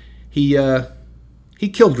he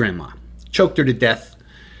killed grandma, choked her to death.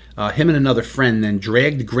 Him and another friend then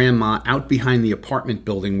dragged grandma out behind the apartment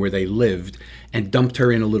building where they lived and dumped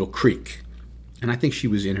her in a little creek. And I think she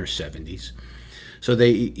was in her 70s. So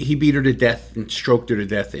he beat her to death and stroked her to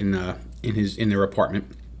death in their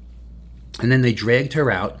apartment. And then they dragged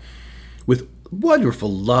her out with wonderful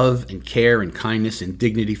love and care and kindness and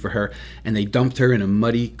dignity for her, and they dumped her in a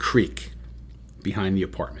muddy creek behind the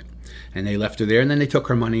apartment. And they left her there, and then they took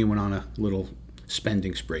her money and went on a little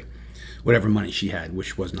spending spree. Whatever money she had,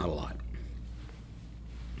 which was not a lot.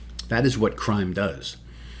 That is what crime does.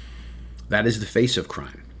 That is the face of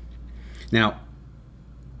crime. Now,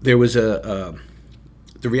 there was the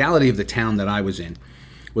reality of the town that I was in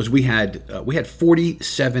was we had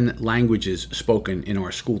 47 languages spoken in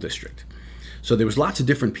our school district. So there was lots of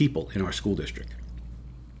different people in our school district.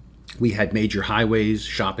 We had major highways,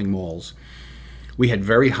 shopping malls. We had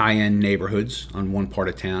very high-end neighborhoods on one part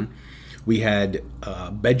of town. We had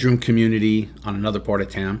a bedroom community on another part of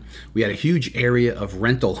town. We had a huge area of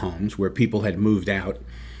rental homes where people had moved out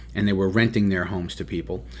and they were renting their homes to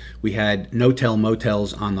people. We had no-tell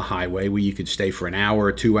motels on the highway where you could stay for an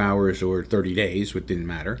hour, 2 hours, or 30 days, which didn't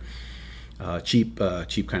matter. Cheap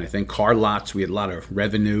kind of thing. Car lots, we had a lot of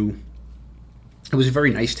revenue. It was a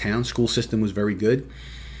very nice town. School system was very good.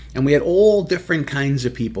 And we had all different kinds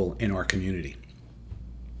of people in our community.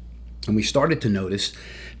 And we started to notice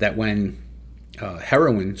that when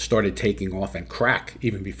heroin started taking off, and crack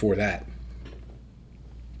even before that,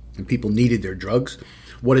 and people needed their drugs,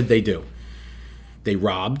 what did they do? They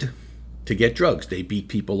robbed to get drugs. They beat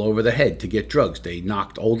people over the head to get drugs. They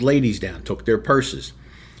knocked old ladies down, took their purses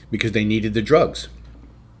because they needed the drugs.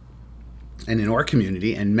 And in our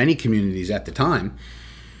community, and many communities at the time,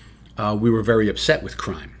 we were very upset with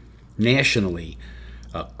crime. Nationally,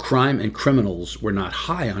 crime and criminals were not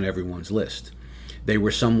high on everyone's list. They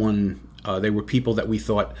were people that we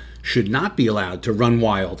thought should not be allowed to run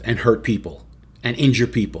wild and hurt people and injure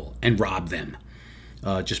people and rob them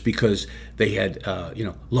just because they had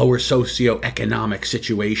lower socioeconomic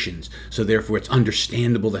situations. So therefore it's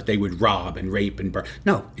understandable that they would rob and rape and burn.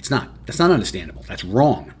 No, it's not. That's not understandable. That's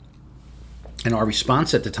wrong. And our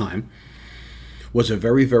response at the time was a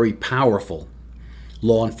very, very powerful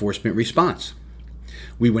law enforcement response.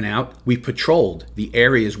 We went out, we patrolled the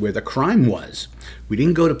areas where the crime was. We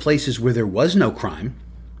didn't go to places where there was no crime.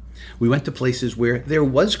 We went to places where there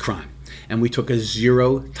was crime. And we took a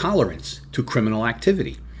zero tolerance to criminal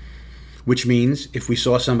activity, which means if we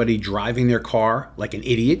saw somebody driving their car like an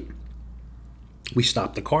idiot, we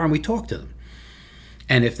stopped the car and we talked to them.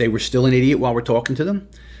 And if they were still an idiot while we're talking to them,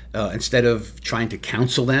 instead of trying to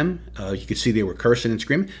counsel them, you could see they were cursing and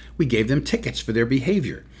screaming, we gave them tickets for their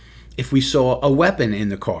behavior. If we saw a weapon in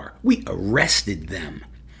the car, we arrested them.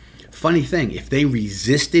 Funny thing, if they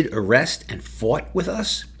resisted arrest and fought with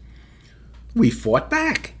us, we fought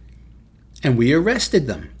back and we arrested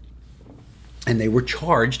them. And they were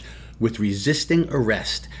charged with resisting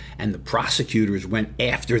arrest, and the prosecutors went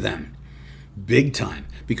after them big time,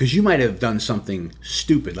 because you might have done something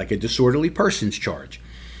stupid like a disorderly persons charge,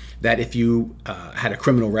 that if you had a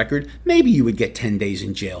criminal record, maybe you would get 10 days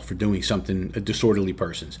in jail for doing something, a disorderly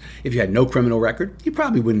persons. If you had no criminal record, you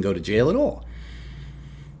probably wouldn't go to jail at all.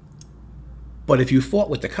 But if you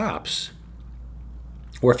fought with the cops,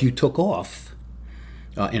 or if you took off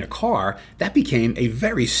in a car, that became a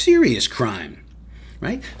very serious crime,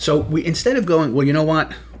 right? So we, instead of going, well, you know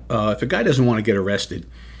what, if a guy doesn't want to get arrested,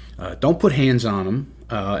 don't put hands on him,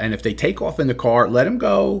 and if they take off in the car, let him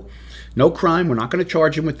go. No crime, we're not going to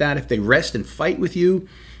charge him with that. If they arrest and fight with you,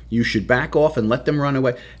 you should back off and let them run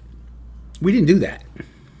away. We didn't do that.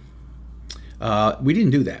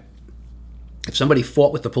 If somebody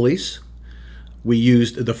fought with the police, we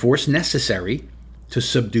used the force necessary to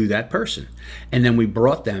subdue that person. And then we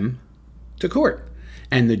brought them to court.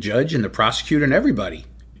 And the judge and the prosecutor and everybody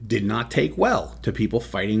did not take well to people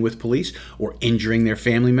fighting with police or injuring their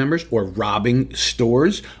family members or robbing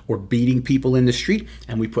stores or beating people in the street.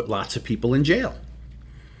 And we put lots of people in jail,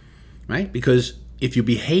 right? Because if you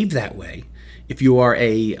behave that way, if you are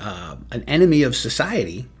an enemy of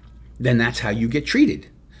society, then that's how you get treated,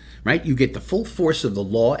 right? You get the full force of the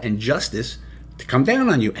law and justice to come down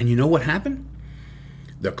on you. And you know what happened?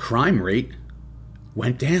 The crime rate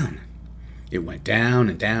went down. It went down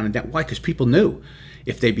and down and down. Why? Because people knew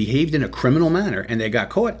if they behaved in a criminal manner and they got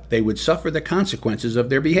caught, they would suffer the consequences of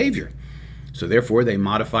their behavior. So therefore, they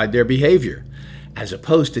modified their behavior, as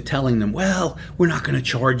opposed to telling them, well, we're not going to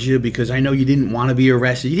charge you because I know you didn't want to be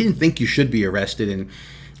arrested. You didn't think you should be arrested,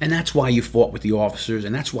 and that's why you fought with the officers,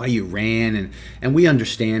 and that's why you ran, and we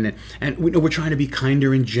understand, and we're trying to be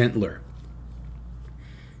kinder and gentler,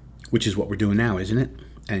 which is what we're doing now, isn't it?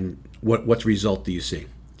 And what result do you see?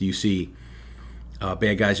 Do you see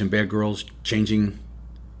bad guys and bad girls changing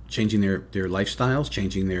their lifestyles,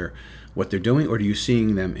 changing what they're doing, or do you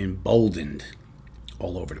seeing them emboldened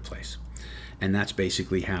all over the place? And that's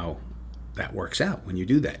basically how that works out when you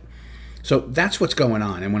do that. So that's what's going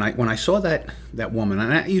on. And when I saw that woman,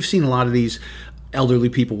 and you've seen a lot of these elderly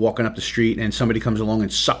people walking up the street, and somebody comes along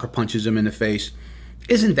and sucker punches them in the face.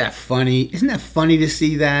 Isn't that funny? Isn't that funny to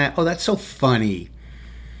see that? Oh, that's so funny.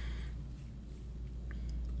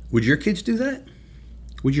 Would your kids do that?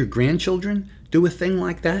 Would your grandchildren do a thing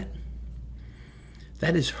like that?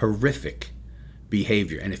 That is horrific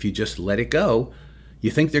behavior. And if you just let it go,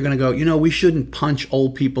 you think they're going to go, we shouldn't punch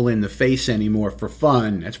old people in the face anymore for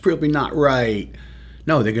fun. That's probably not right.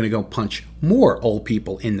 No, they're going to go punch more old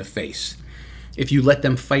people in the face. If you let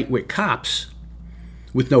them fight with cops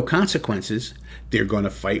with no consequences, they're going to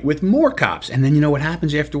fight with more cops. And then you know what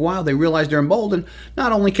happens after a while? They realize they're emboldened.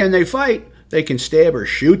 Not only can they fight, they can stab or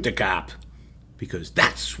shoot the cop, because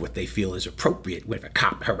that's what they feel is appropriate when a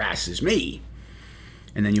cop harasses me.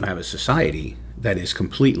 And then you have a society that is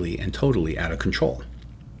completely and totally out of control.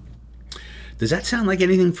 Does that sound like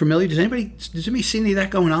anything familiar? Does anybody see any of that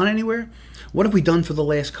going on anywhere? What have we done for the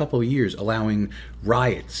last couple of years, allowing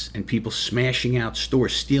riots and people smashing out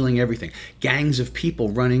stores, stealing everything, gangs of people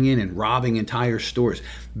running in and robbing entire stores,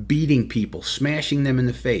 beating people, smashing them in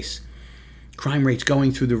the face, crime rates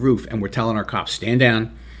going through the roof, and we're telling our cops, stand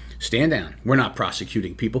down. Stand down. We're not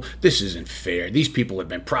prosecuting people. This isn't fair. These people have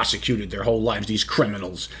been prosecuted their whole lives, these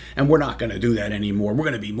criminals, and we're not going to do that anymore. We're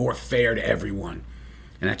going to be more fair to everyone.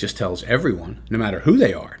 And that just tells everyone, no matter who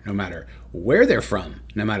they are, no matter where they're from,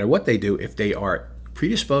 no matter what they do, if they are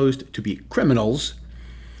predisposed to be criminals,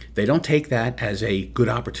 they don't take that as a good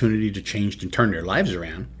opportunity to change and turn their lives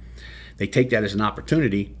around. They take that as an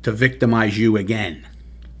opportunity to victimize you again.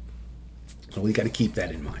 So we got to keep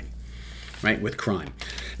that in mind, right, with crime.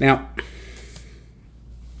 Now,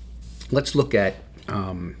 let's look at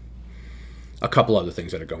a couple other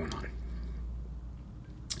things that are going on.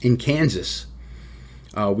 In Kansas,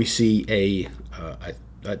 we see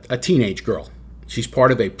a teenage girl. She's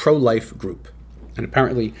part of a pro-life group. And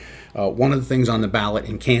apparently, one of the things on the ballot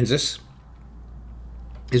in Kansas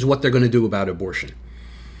is what they're going to do about abortion.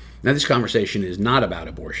 Now, this conversation is not about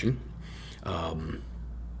abortion.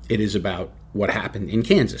 It is about what happened in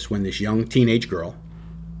Kansas when this young teenage girl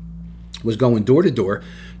was going door to door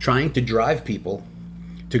trying to drive people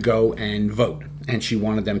to go and vote. And she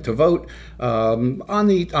wanted them to vote on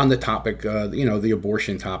the topic, the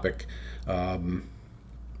abortion topic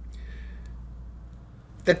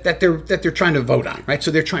that they're trying to vote on, right?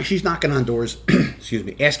 So she's knocking on doors,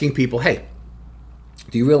 asking people, hey,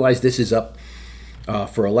 Do you realize this is up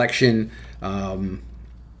for election?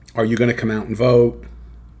 Are you going to come out and vote?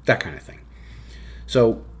 That kind of thing.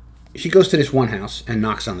 So she goes to this one house and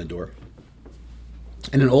knocks on the door.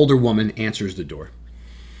 And an older woman answers the door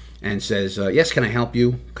and says, yes, can I help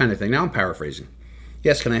you? Kind of thing. Now I'm paraphrasing.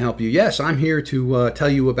 Yes, can I help you? Yes, I'm here to tell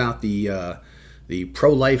you about the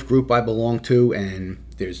pro-life group I belong to, and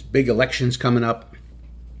there's big elections coming up.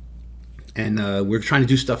 And we're trying to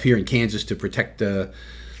do stuff here in Kansas to protect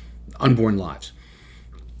unborn lives.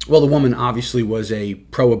 Well, the woman obviously was a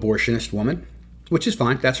pro-abortionist woman, which is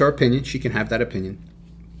fine. That's her opinion. She can have that opinion.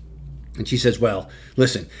 And she says, well,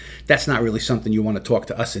 listen, that's not really something you want to talk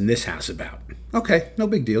to us in this house about. Okay, no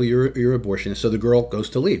big deal. You're an abortionist. So the girl goes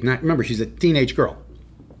to leave. Now, remember, she's a teenage girl.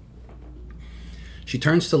 She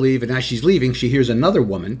turns to leave, and as she's leaving, she hears another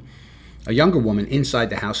woman, a younger woman inside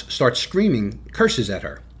the house, start screaming curses at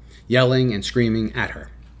her, yelling and screaming at her.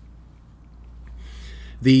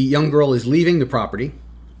 The young girl is leaving the property,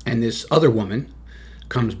 and this other woman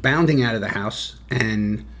comes bounding out of the house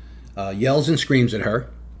and yells and screams at her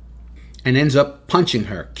and ends up punching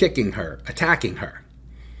her, kicking her, attacking her.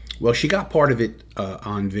 Well, she got part of it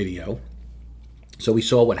on video, so we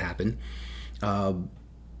saw what happened.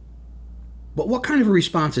 But what kind of a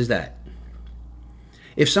response is that?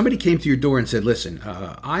 If somebody came to your door and said, listen,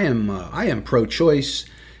 I am pro-choice,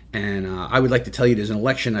 and I would like to tell you there's an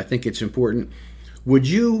election, I think it's important, would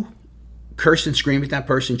you curse and scream at that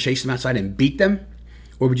person, chase them outside and beat them?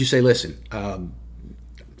 Or would you say, listen,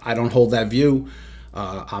 I don't hold that view,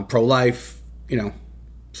 I'm pro-life,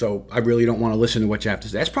 so I really don't want to listen to what you have to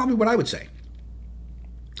say? That's probably what I would say.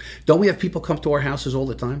 Don't we have people come to our houses all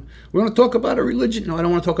the time? We want to talk about a religion. No, I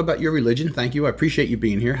don't want to talk about your religion. Thank you. I appreciate you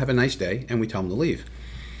being here. Have a nice day. And we tell them to leave.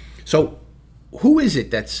 So who is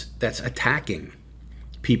it that's attacking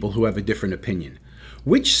people who have a different opinion?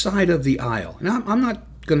 Which side of the aisle? Now, I'm not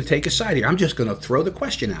going to take a side here. I'm just going to throw the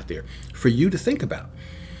question out there for you to think about.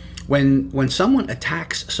 When someone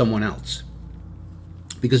attacks someone else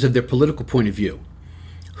because of their political point of view,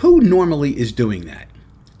 who normally is doing that?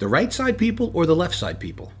 The right side people or the left side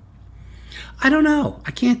people? I don't know.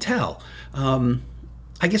 I can't tell.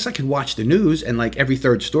 I guess I could watch the news and like every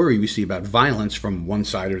third story we see about violence from one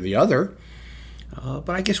side or the other. But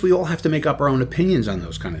I guess we all have to make up our own opinions on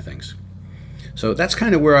those kind of things. So that's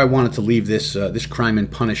kind of where I wanted to leave this crime and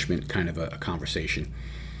punishment kind of a conversation.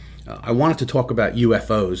 I wanted to talk about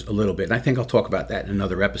UFOs a little bit, and I think I'll talk about that in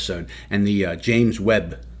another episode, and the James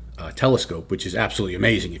Webb telescope, which is absolutely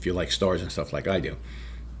amazing if you like stars and stuff like I do.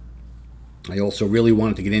 I also really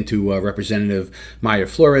wanted to get into Representative Mayra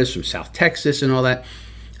Flores from South Texas and all that.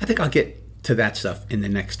 I think I'll get to that stuff in the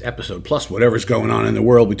next episode, plus whatever's going on in the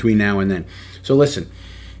world between now and then. So listen,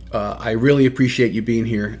 I really appreciate you being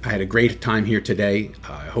here. I had a great time here today.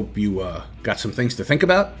 I hope you got some things to think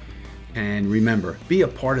about. And remember, be a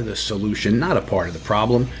part of the solution, not a part of the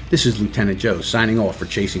problem. This is Lieutenant Joe signing off for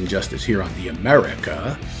Chasing Justice here on the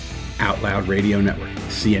America Out Loud Radio Network.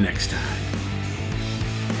 See you next time.